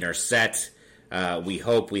 16 are set. We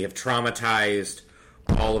hope we have traumatized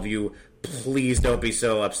all of you. Please don't be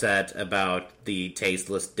so upset about the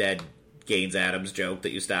tasteless dead Gaines Adams joke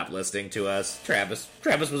that you stopped listening to us. Travis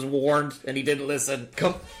was warned and he didn't listen.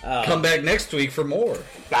 Come back next week for more.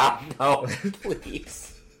 Stop. No,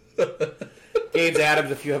 please. Gaines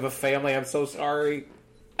Adams, if you have a family, I'm so sorry.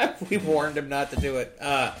 We warned him not to do it.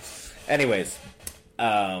 Anyways,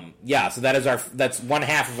 yeah, so that's one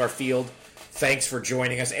half of our field. Thanks for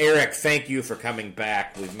joining us. Eric, thank you for coming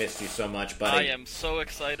back. We've missed you so much, buddy. I am so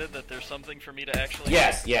excited that there's something for me to actually...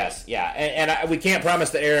 Yes, yeah. And we can't promise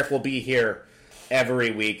that Eric will be here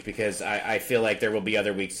every week because I feel like there will be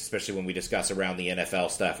other weeks, especially when we discuss around the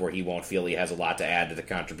NFL stuff, where he won't feel he has a lot to add to the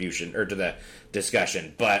contribution or to the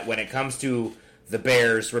discussion. But when it comes to the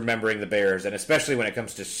Bears, remembering the Bears, and especially when it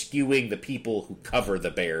comes to skewing the people who cover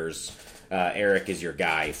the Bears, Eric is your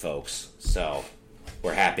guy, folks. So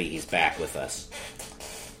we're happy he's back with us.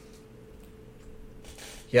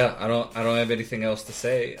 Yeah, I don't have anything else to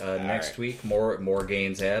say. Next right. week, more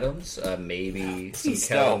Gaines Adams, maybe some please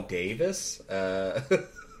Kellen don't. Davis. I'm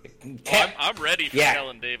ready for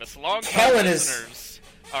Kellen Davis. Long-time Kellen listeners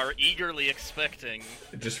are eagerly expecting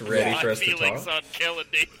Just ready my for us to feelings talk. on Kellen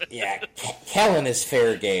Davis. Yeah, Kellen is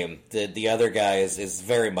fair game. The other guy is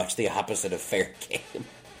very much the opposite of fair game.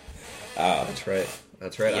 That's right.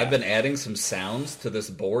 That's right. Yeah. I've been adding some sounds to this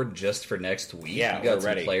board just for next week. Yeah, we got we're some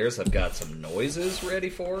ready. players. I've got some noises ready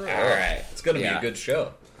for. All right. It's going to be Yeah. a good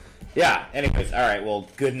show. Yeah. Anyways, all right. Well,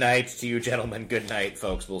 good night to you, gentlemen. Good night,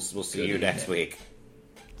 folks. We'll see Good you next night. week.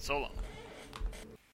 So long.